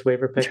get first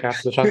waiver pick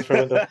after the transfer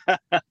window.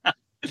 I'm away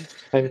from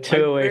that. I'm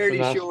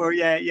fairly sure.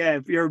 Yeah.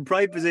 You're in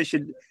prime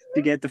position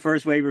to get the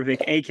first waiver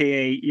pick,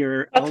 aka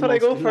you're. That's what I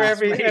go for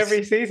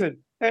every season.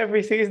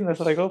 Every season, that's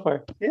what I go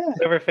for. Yeah,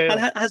 never failed.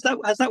 And has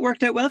that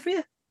worked out well for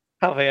you?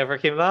 Have I ever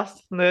came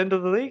last in the end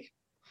of the league?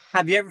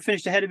 Have you ever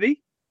finished ahead of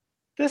me?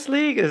 This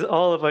league is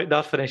all about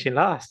not finishing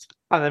last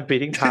and then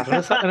beating Pat in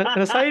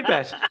a side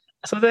bet.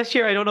 So this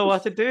year I don't know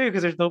what to do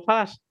because there's no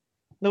Pat.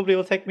 Nobody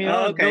will take me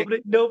on. Okay.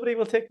 Nobody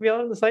will take me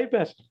on in the side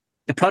bet.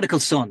 The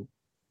prodigal son.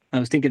 I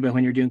was thinking about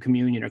when you're doing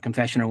communion or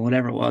confession or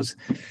whatever it was.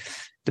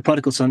 The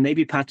prodigal son.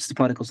 Maybe Pat's the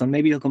prodigal son.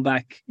 Maybe he'll come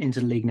back into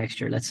the league next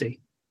year. Let's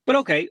see. But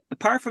okay,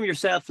 apart from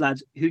yourself,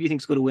 lads, who do you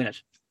think's going to win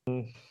it?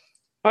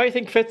 I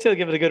think Fitzy will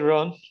give it a good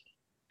run.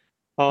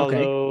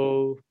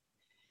 Although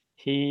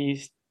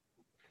he's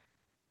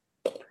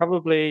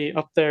probably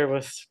up there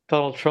with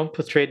Donald Trump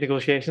with trade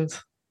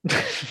negotiations.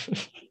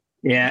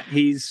 Yeah,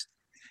 he's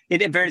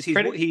pretty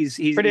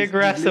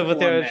aggressive with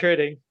the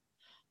trading.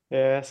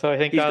 Yeah, so I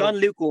think he's gone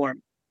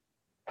lukewarm.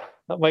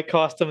 That might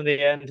cost him in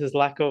the end, his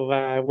lack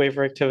of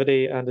waiver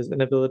activity and his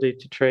inability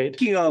to trade.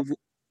 Speaking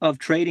of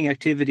trading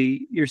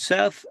activity,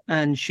 yourself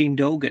and Sheen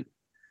Dogan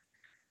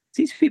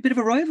seems to be a bit of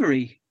a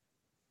rivalry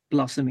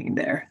blossoming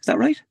there. Is that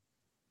right?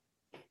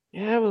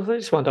 Yeah, well, I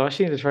just want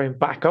Oisin to try and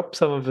back up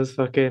some of his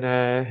fucking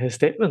his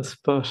statements,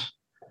 but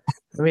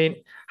I mean,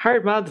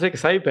 hard man to take a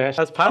side bet.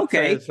 As Pat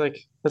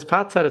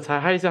said, it's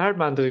a hard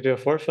man to do a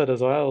forfeit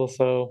as well.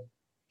 So,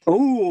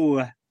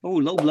 low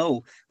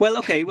blow. Well,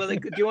 okay. Well, do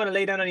you want to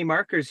lay down any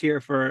markers here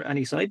for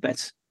any side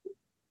bets?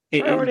 I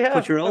already have.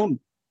 Put your own.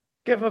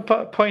 Give him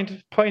a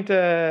point,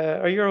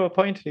 or euro a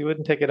point. He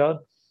wouldn't take it on.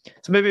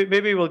 So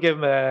maybe we'll give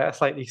him a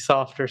slightly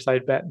softer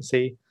side bet and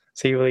see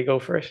will he go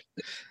for it.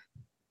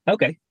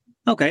 Okay.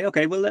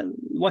 Well,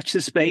 watch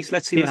this space.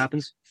 Let's see what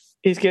happens.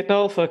 He's getting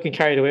all fucking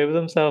carried away with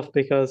himself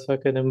because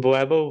fucking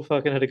Mbuebo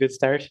fucking had a good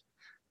start.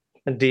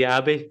 And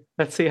Diaby.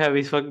 Let's see how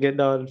he's fucking getting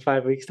on in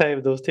 5 weeks'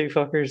 time. Those two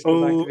fuckers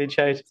go back to being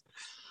shite.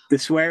 The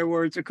swear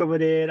words are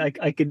coming in. I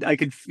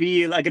can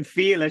feel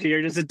it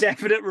here. There's a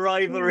definite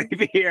rivalry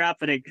here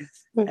happening.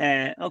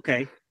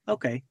 Okay.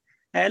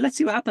 Let's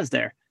see what happens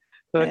there.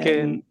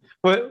 Fucking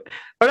well,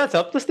 that's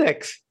up the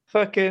sticks.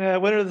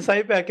 Fucking winner of the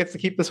side bet gets to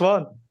keep the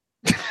Swan.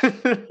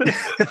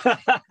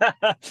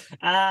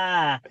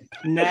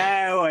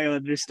 Now I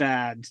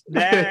understand.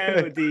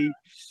 Now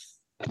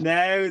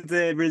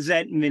the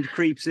resentment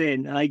creeps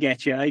in. I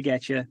get you.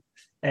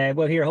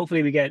 Well, here,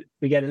 hopefully we get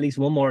at least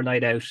one more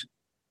night out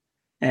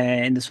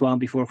in the Swan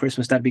before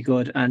Christmas. That'd be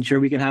good. And sure,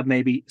 we can have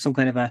maybe some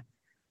kind of a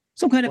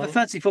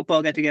fancy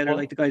football get together,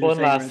 like the guys were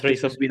saying. One last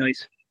threesome would be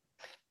nice.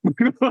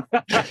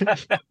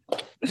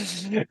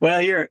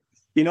 Well, here,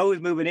 who's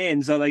moving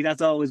in, so like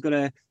that's always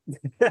gonna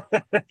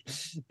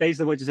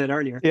based on what you said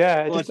earlier.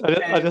 Yeah,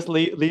 I just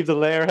leave the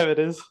layer how it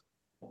is.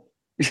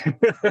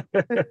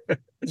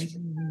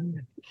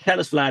 Tell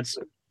us, Vlads.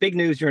 Big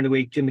news during the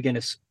week. Jim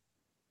McGuinness.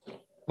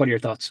 What are your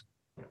thoughts?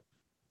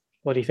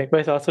 What do you think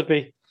my thoughts would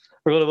be?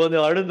 We're going to win the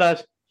Ireland,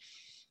 lad.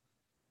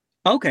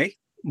 Okay.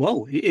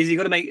 Whoa. Is he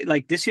going to make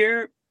like this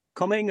year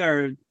coming,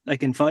 or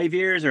like in 5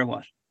 years, or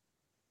what?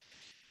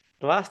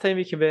 The last time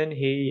he came in,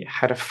 he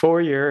had a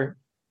 4-year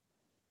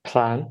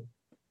plan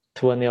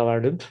to win the All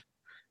Ireland.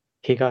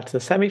 He got to the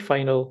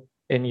semi-final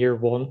in year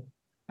 1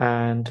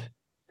 and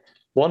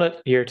won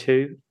it year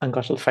 2 and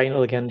got to the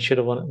final again. Should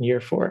have won it in year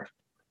 4.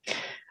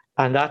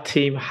 And that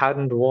team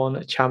hadn't won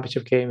a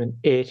championship game in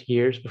 8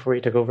 years before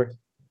he took over.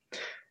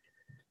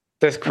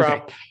 This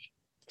crop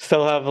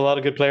still have a lot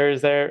of good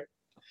players there.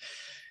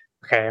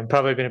 Okay, I'm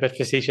probably being a bit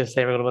facetious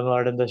saying we're going to win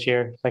Ireland this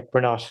year. Like,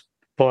 we're not.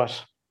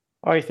 But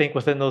I think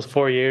within those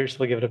 4 years,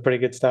 we'll give it a pretty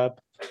good stab.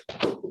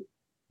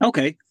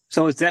 Okay.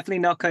 So it's definitely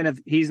not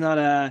he's not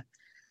a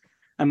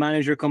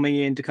manager coming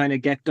in to kind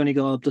of get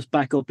Donegal just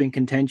back up in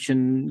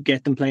contention,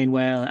 get them playing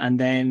well, and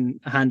then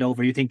hand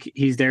over. You think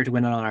he's there to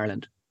win All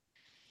Ireland?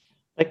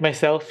 Like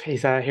myself,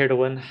 he's here to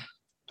win.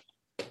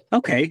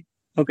 Okay.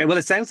 Well,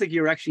 it sounds like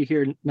you're actually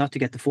here not to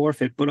get the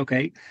forfeit, but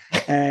okay.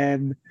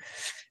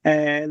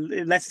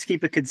 Let's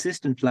keep it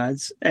consistent,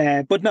 lads.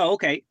 But no,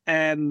 okay.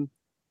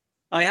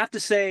 I have to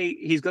say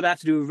he's going to have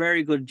to do a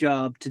very good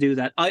job to do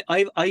that.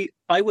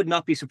 I would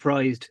not be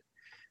surprised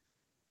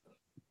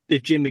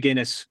if Jim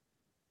McGuinness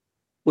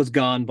was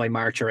gone by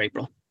March or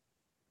April.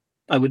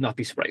 I would not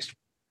be surprised,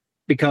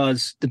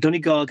 because the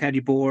Donegal County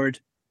Board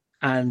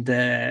and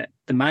the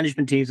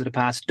management teams of the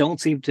past don't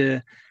seem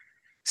to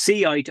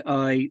see eye to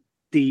eye.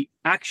 The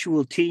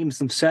actual teams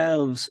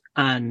themselves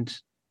and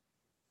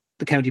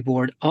the county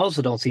board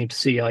also don't seem to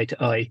see eye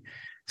to eye.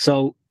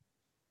 So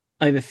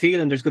I have a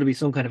feeling there's going to be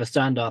some kind of a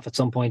standoff at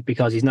some point,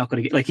 because he's not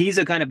going to get, like, he's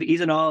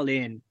an all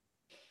in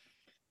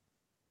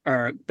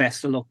or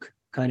best of luck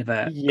kind of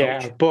a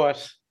coach.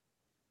 But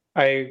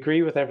I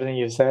agree with everything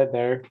you said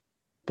there.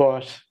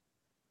 But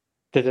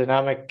the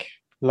dynamic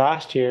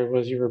last year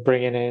was you were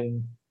bringing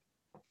in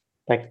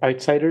like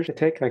outsiders to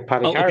take, like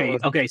Paddy Carroll.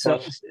 Okay,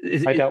 so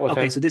I dealt with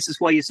him. So this is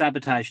why you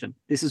sabotaged him.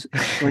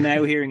 We're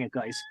now hearing it,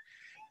 guys.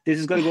 This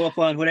is going to go up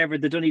on whatever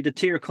the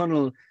Tír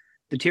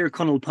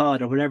Cunnell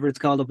pod, or whatever it's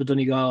called up at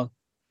Donegal,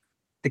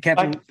 the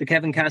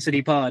Kevin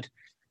Cassidy pod.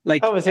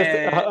 Like that was just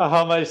a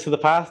homage to the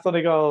past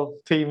Donegal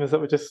teams that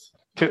were just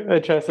too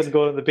interested in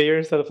going in the beer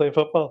instead of playing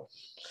football.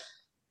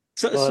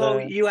 So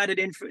you had it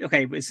in for,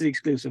 okay, it's an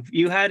exclusive.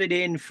 You had it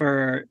in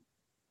for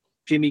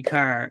Jimmy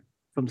Carr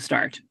from the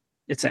start.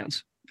 It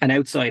sounds an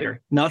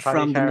outsider, not Paddy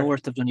from Carr. The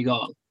north of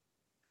Donegal.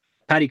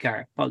 Paddy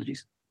Carr,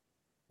 apologies.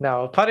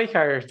 No, Paddy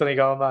Carr is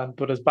Donegal man,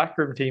 but his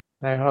backroom team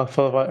now are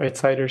full of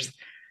outsiders.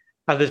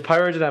 And this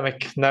power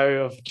dynamic now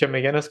of Jim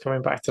McGuinness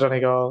coming back to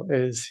Donegal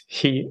is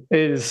he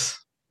is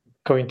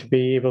going to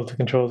be able to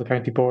control the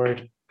county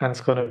board, and it's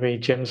going to be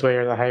Jim's way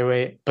or the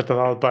highway, but they'll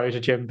all bow to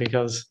Jim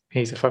because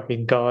he's a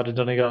fucking god in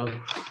Donegal.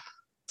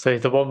 So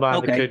he's the one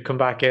man that could come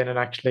back in and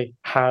actually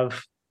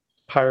have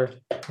power.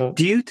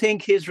 Do you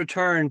think his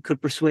return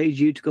could persuade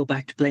you to go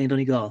back to playing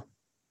Donegal?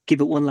 Give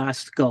it one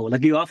last go.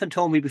 Like you often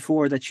told me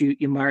before that you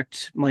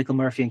marked Michael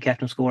Murphy and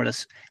kept him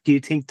scoreless. Do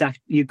you think that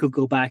you could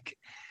go back,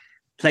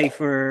 play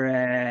for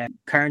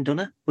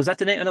Carndonagh? Was that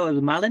the name? No, it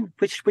was Malin.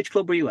 Which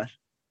club were you at?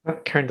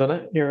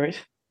 Carndonagh, you're right.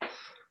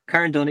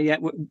 Carndonagh, yeah.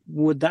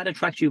 Would that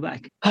attract you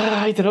back?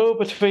 I don't know,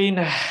 between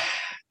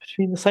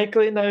the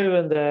cycling now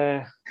and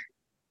the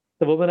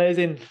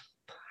womanizing,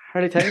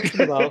 hardly time for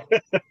the ball.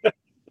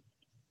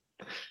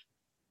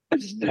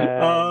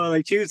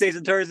 Like Tuesdays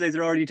and Thursdays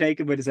are already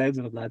taken by the sounds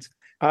of it, lads.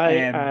 I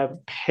am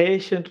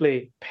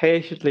patiently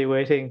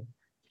waiting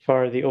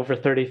for the over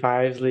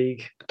 35s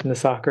league in the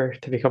soccer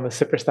to become a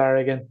superstar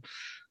again.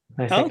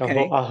 I think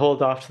I'll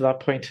hold off to that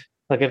point.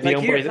 Like if the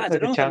young boys, lads, I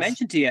don't know if I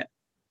mentioned to you,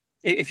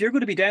 if you're going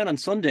to be down on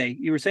Sunday,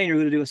 you were saying you're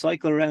going to do a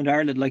cycle around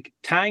Ireland. Like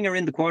Tang are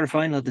in the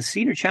quarterfinal of the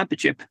Senior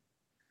Championship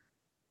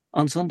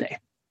on Sunday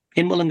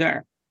in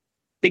Mullingar.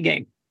 Big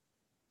game.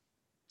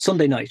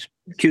 Sunday night,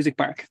 Cusick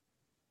Park.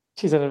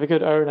 She's in a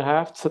good hour and a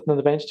half sitting on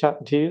the bench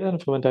chatting to you then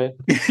if I went down.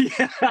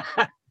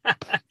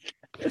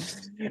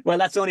 Well,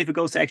 that's only if it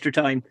goes to extra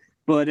time.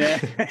 But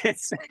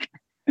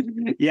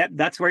yeah,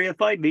 that's where you'll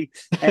find me.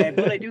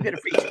 But I do get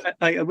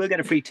I will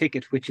get a free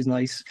ticket, which is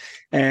nice.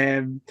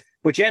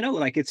 But yeah, no,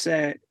 like it's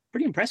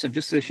pretty impressive.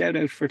 Just a shout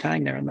out for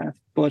Tang there on that.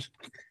 But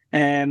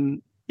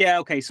yeah,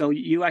 okay. So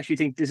you actually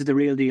think this is the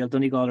real deal?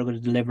 Donegal are going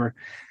to deliver.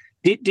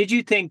 Did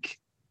you think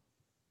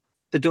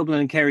the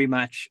Dublin and Kerry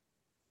match,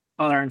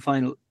 All Ireland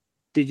final?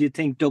 Did you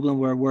think Dublin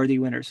were worthy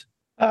winners?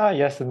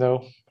 Yes and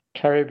no.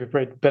 Kerry would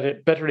be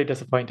bitterly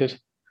disappointed.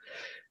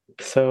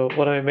 So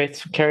one of my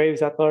mates from Kerry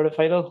was at the Ireland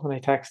final, and I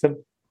texted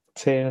him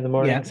saying in the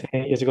morning,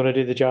 saying, "Is he going to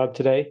do the job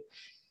today?"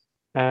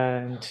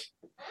 And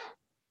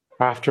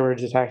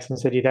afterwards, the texted and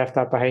said, "You left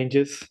that behind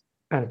you."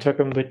 And it took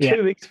him about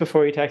 2 weeks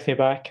before he texted me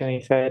back, and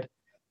he said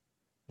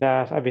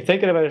that I've been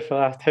thinking about it for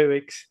the last 2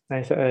 weeks. And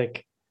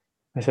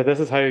I said, this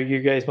is how you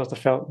guys must have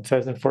felt in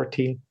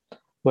 2014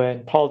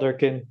 when Paul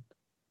Durkin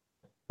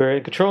were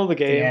in control of the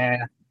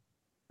game,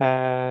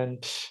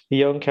 and the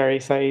young Kerry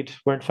side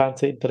weren't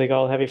fancied.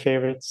 Donegal heavy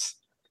favourites,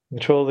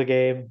 control of the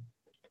game.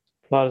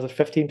 A lot of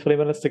 15, 20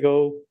 minutes to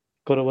go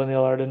to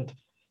 1-0 Ireland,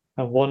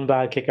 and one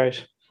bad kick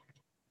out.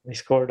 They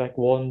scored like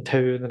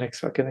 1-2 in the next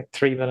fucking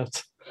 3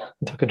 minutes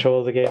and took control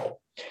of the game.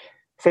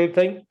 Same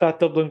thing, that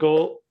Dublin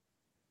goal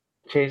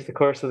changed the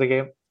course of the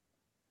game.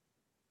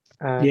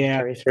 And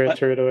Kerry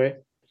threw it away.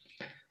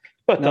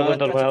 But Dublin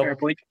done well. A fair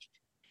point.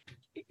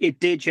 It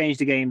did change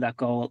the game, that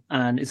goal,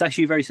 and it's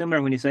actually very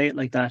similar when you say it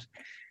like that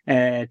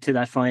to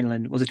that final.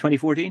 And was it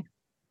 2014?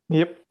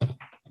 Yep.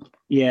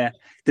 Yeah.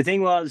 The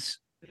thing was,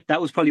 that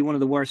was probably one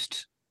of the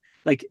worst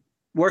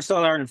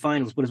All-Ireland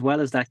finals, but as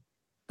well as that,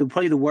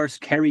 probably the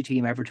worst Kerry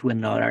team ever to win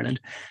an All-Ireland.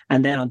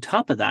 And then on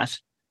top of that,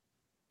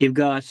 you've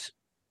got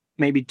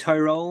maybe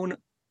Tyrone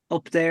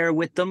up there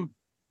with them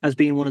as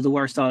being one of the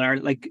worst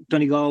All-Ireland. Like,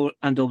 Donegal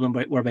and Dublin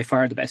were by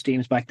far the best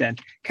teams back then.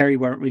 Kerry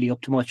weren't really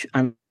up to much,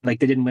 and like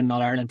they didn't win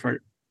All-Ireland for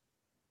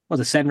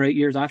 7 or 8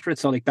 years after it.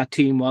 So like that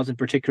team wasn't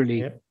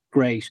particularly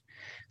great.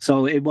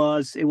 So it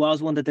was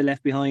one that they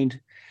left behind.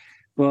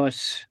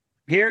 But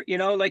here,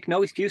 like,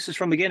 no excuses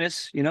from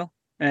McGuinness.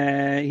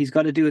 He's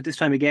got to do it this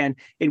time again.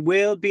 It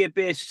will be a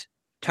bit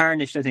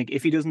tarnished, I think.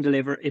 If he doesn't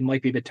deliver, it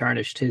might be a bit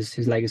tarnished,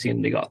 his legacy in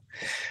Donegal.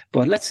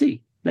 But let's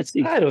see.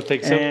 I don't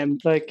think so.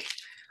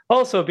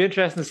 Also, it'd be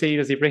interesting to see,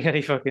 does he bring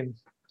anything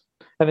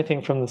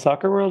from the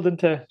soccer world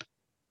into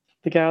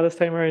the Gal this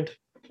time around?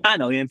 I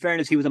know, in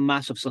fairness, he was a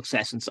massive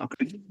success in soccer.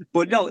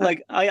 But no,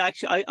 like, I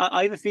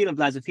have a feeling,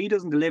 Vlads, if he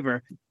doesn't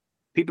deliver,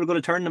 people are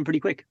going to turn them pretty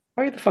quick.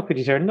 Why the fuck would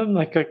you turn them?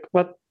 Like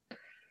what?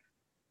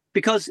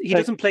 Because he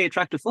doesn't play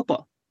attractive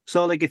football.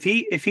 So, like, if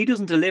he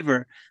doesn't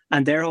deliver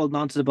and they're holding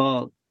on to the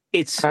ball,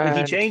 he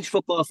changed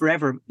football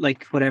forever,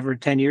 like,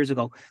 10 years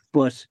ago.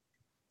 But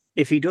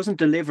if he doesn't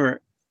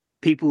deliver,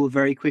 people will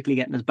very quickly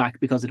get in his back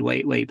because of the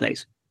way he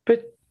plays.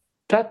 But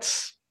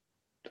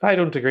I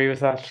don't agree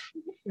with that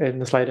in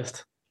the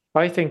slightest.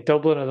 I think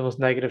Dublin are the most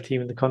negative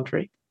team in the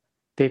country.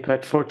 They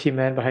put 14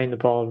 men behind the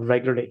ball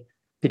regularly.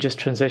 They just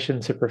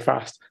transition super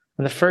fast.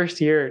 And the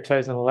first year,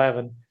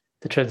 2011,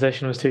 the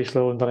transition was too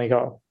slow in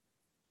Donegal.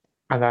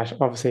 And that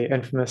obviously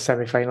infamous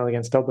semi-final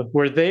against Dublin,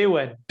 where they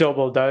went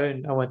double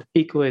down and went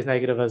equally as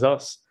negative as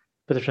us.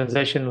 But the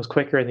transition was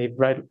quicker, and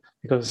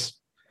because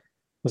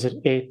was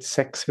it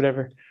 8-6,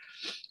 whatever?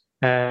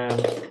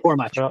 Poor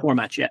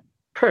match, yeah.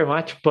 Per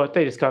match, but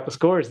they just got the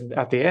scores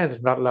at the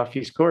end, not a lot of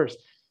few scores.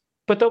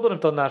 But Dublin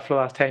have done that for the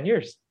last 10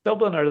 years.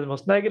 Dublin are the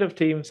most negative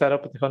team set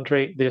up in the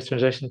country. They just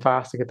transition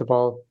fast to get the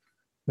ball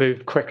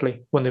moved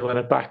quickly when they win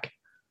it back.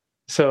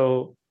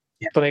 So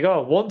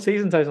Donegal, one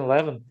season,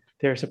 2011,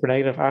 they were super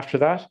negative. After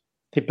that,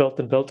 they built.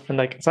 And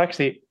like, it's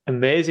actually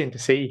amazing to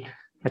see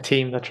a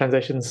team that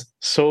transitions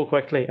so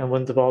quickly and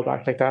wins the ball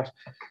back like that.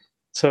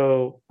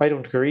 So I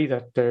don't agree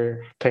that they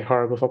play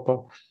horrible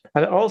football.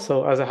 And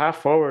also, as a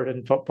half forward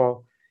in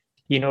football,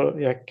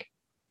 like,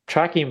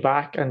 tracking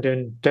back and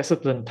doing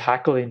disciplined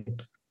tackling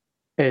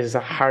is the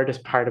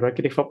hardest part about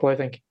Gaelic football, I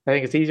think. I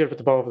think it's easier to put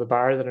the ball over the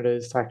bar than it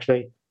is to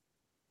actually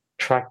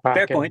track back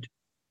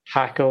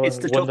tackle and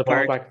win the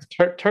ball back.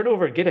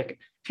 Turnover in Gaelic.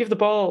 If you have the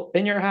ball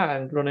in your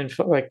hand running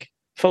like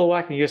full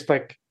whack and you just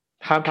like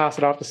hand pass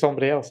it off to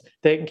somebody else,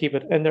 they can keep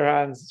it in their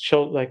hands,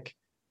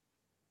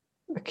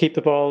 keep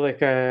the ball like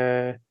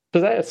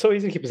it's so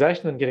easy to keep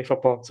possession in Gaelic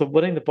football. So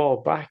winning the ball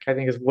back, I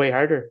think, is way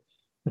harder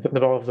than putting the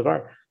ball over the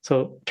bar.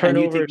 So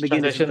turnover,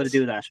 transitions, going to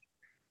do that.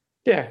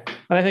 Yeah,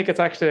 and I think it's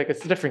actually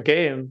it's a different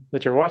game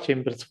that you're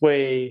watching, but it's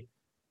way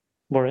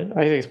more. I think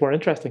it's more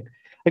interesting.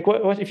 Like,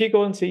 what if you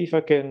go and see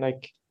fucking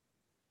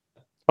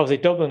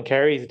obviously Dublin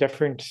Kerry is a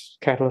different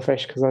kettle of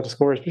fish because of the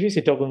scores. But if you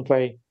see Dublin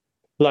play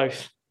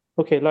Louth,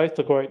 okay, Louth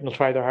will go out and they'll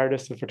try their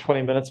hardest, and for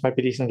 20 minutes might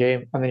be a decent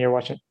game, and then you're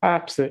watching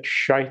absolute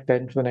shite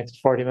then for the next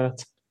 40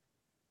 minutes,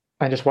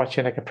 and just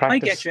watching like a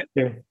practice.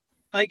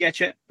 I get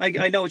you.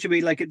 I know what you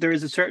mean. Like, there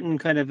is a certain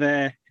kind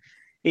of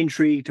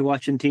intrigue to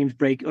watching teams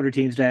break other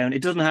teams down.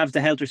 It doesn't have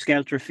the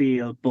helter-skelter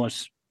feel,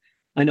 but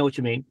I know what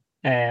you mean.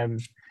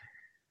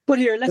 But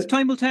here,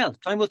 time will tell.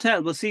 Time will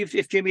tell. We'll see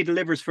if Jimmy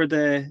delivers for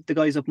the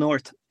guys up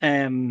north.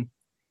 And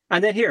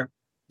then here,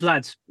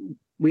 lads,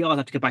 we all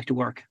have to get back to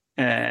work.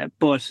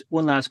 But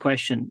one last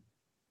question.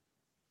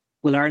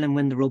 Will Ireland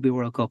win the Rugby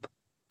World Cup?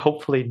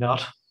 Hopefully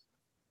not.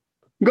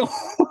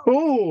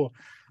 Oh,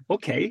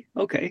 okay.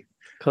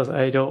 Because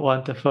I don't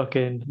want to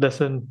fucking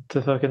listen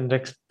to fucking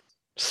next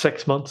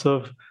 6 months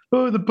of,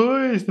 the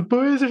boys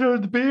are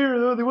showing the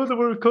beer, they won the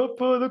World Cup,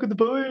 look at the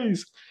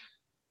boys.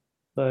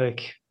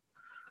 Like,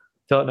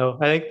 don't know.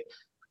 I think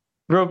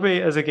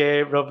rugby as a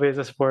game, rugby as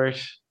a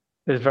sport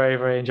is very,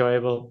 very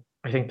enjoyable.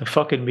 I think the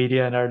fucking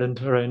media in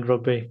Ireland around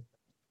rugby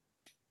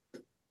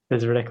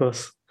is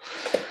ridiculous.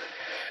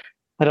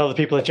 I know the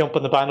people that jump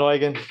on the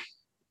bandwagon,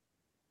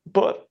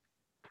 but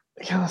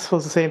Yeah, I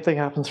suppose the same thing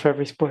happens for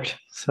every sport.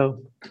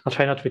 So I'll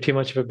try not to be too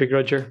much of a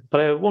begrudger,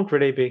 but I won't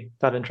really be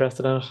that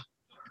interested in it.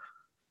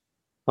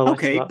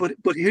 Okay, but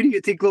who do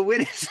you think will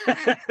win it?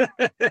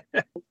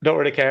 Don't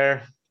really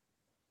care.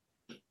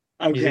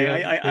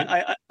 Okay,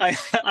 I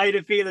had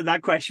a feeling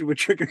that question would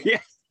trigger you.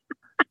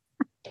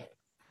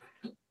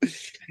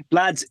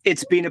 Lads,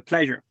 it's been a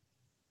pleasure.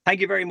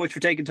 Thank you very much for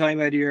taking time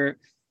out of your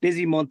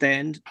busy month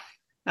end.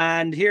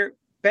 And here,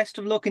 best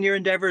of luck in your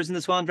endeavours in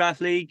the Swan Draft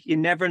League. You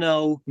never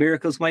know,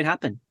 miracles might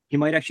happen. You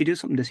might actually do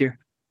something this year.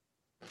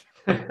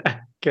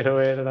 Get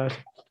away to that.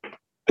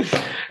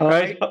 All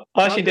right.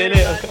 Ashley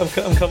Daly,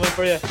 I'm coming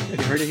for you. You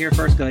heard it here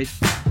first, guys.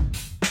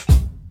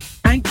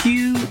 Thank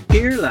you,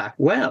 Irla.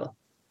 Well,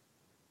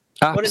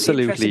 what an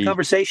interesting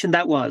conversation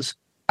that was.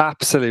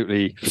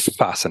 Absolutely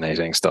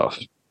fascinating stuff.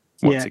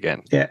 Once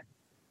again. Yeah.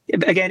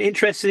 Again,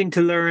 interesting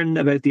to learn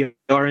about the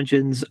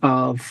origins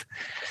of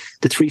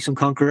the threesome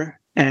conqueror.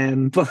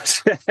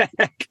 But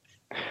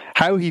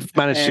how he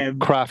managed to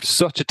craft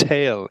such a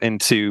tale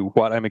into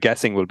what I'm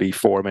guessing will be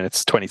 4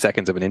 minutes, 20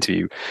 seconds of an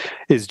interview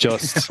is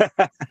just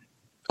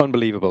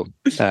unbelievable.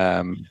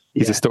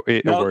 He's a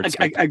story.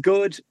 A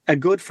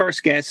good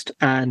first guest,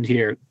 and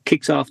here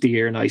kicks off the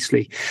year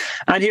nicely.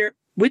 And here,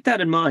 with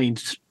that in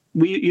mind,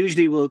 we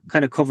usually will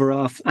kind of cover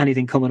off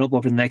anything coming up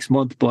over the next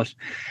month, but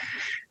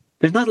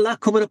there's not a lot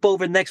coming up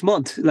over the next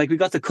month. Like, we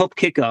got the cup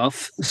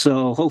kickoff,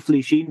 so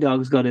hopefully Sheen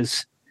Dog's got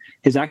his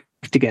act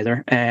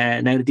together.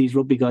 Now that these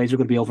rugby guys are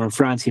going to be over in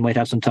France, he might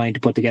have some time to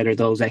put together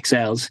those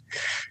XLs.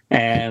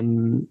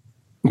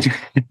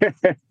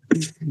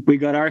 We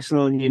got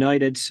Arsenal and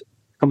United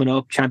coming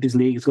up. Champions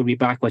League is going to be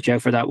back. Watch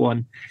out for that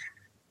one.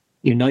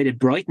 United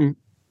Brighton,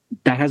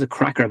 that has a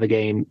cracker of a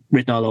game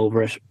written all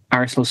over it.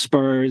 Arsenal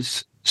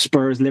Spurs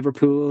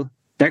Liverpool.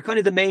 They're kind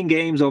of the main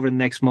games over the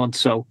next month.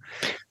 So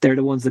they're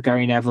the ones that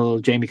Gary Neville,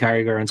 Jamie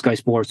Carragher and Sky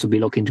Sports will be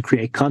looking to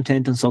create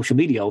content on social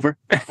media over.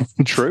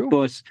 True.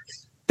 But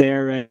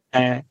they're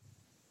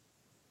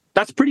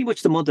that's pretty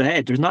much the month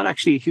ahead. There's not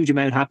actually a huge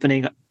amount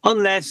happening,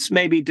 unless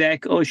maybe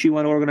Deck, she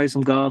want to organise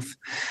some golf.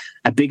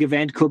 A big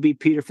event could be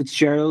Peter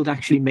Fitzgerald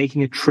actually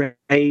making a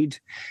trade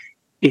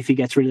if he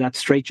gets rid of that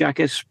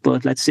straitjacket.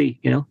 But let's see,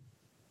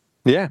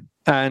 Yeah.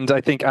 And I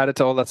think added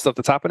to all that stuff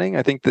that's happening,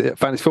 I think the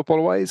fantasy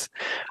football wise,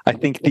 I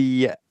think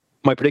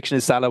my prediction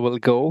is Salah will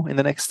go in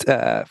the next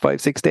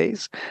 5-6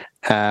 days,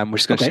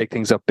 which is going to shake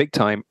things up big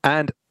time.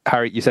 And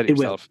Harry, you said it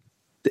yourself.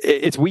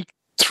 It's week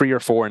 3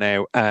 or 4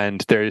 now,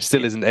 and there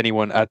still isn't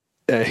anyone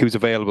who's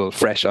available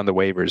fresh on the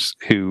waivers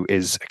who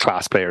is a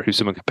class player who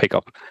someone can pick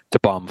up to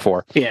bomb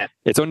for. Yeah,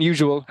 it's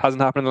unusual.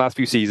 Hasn't happened in the last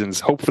few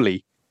seasons.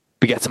 Hopefully,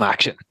 we get some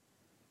action.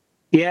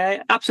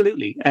 Yeah,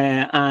 absolutely.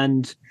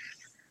 And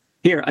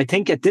here, I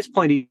think at this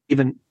point,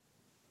 even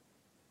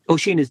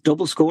Oisin is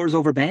double scores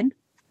over Ben.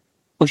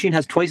 Oisin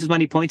has twice as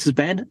many points as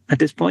Ben at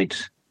this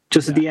point.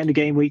 Just at the end of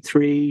game week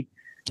 3.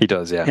 He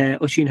does, yeah.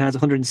 Oisin has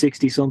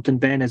 160 something.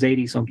 Ben has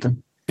 80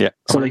 something. Yeah.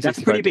 So that's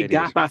a pretty big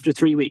gap after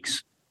 3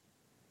 weeks.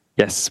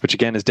 Yes, which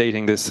again is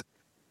dating this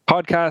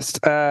podcast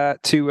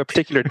to a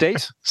particular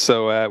date.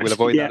 So we'll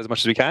avoid that as much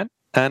as we can.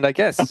 And I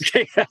guess.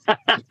 Okay.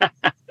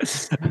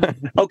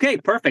 Okay,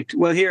 perfect.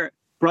 Well, here,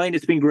 Brian,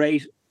 it's been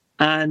great.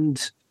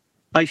 And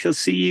I shall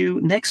see you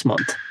next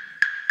month.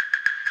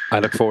 I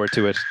look forward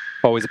to it.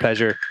 Always a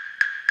pleasure.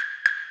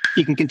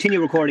 You can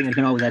continue recording and you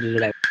can always edit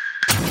it out.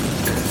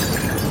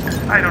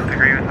 I don't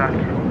agree with that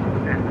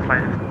in the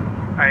slightest.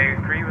 I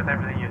agree with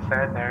everything you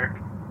said there.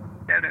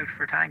 Shout out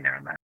for Tang there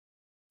on that.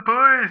 The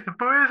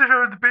boys are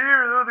showing the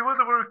beer. Oh, they won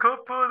the World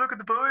Cup. Oh, look at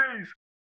the boys.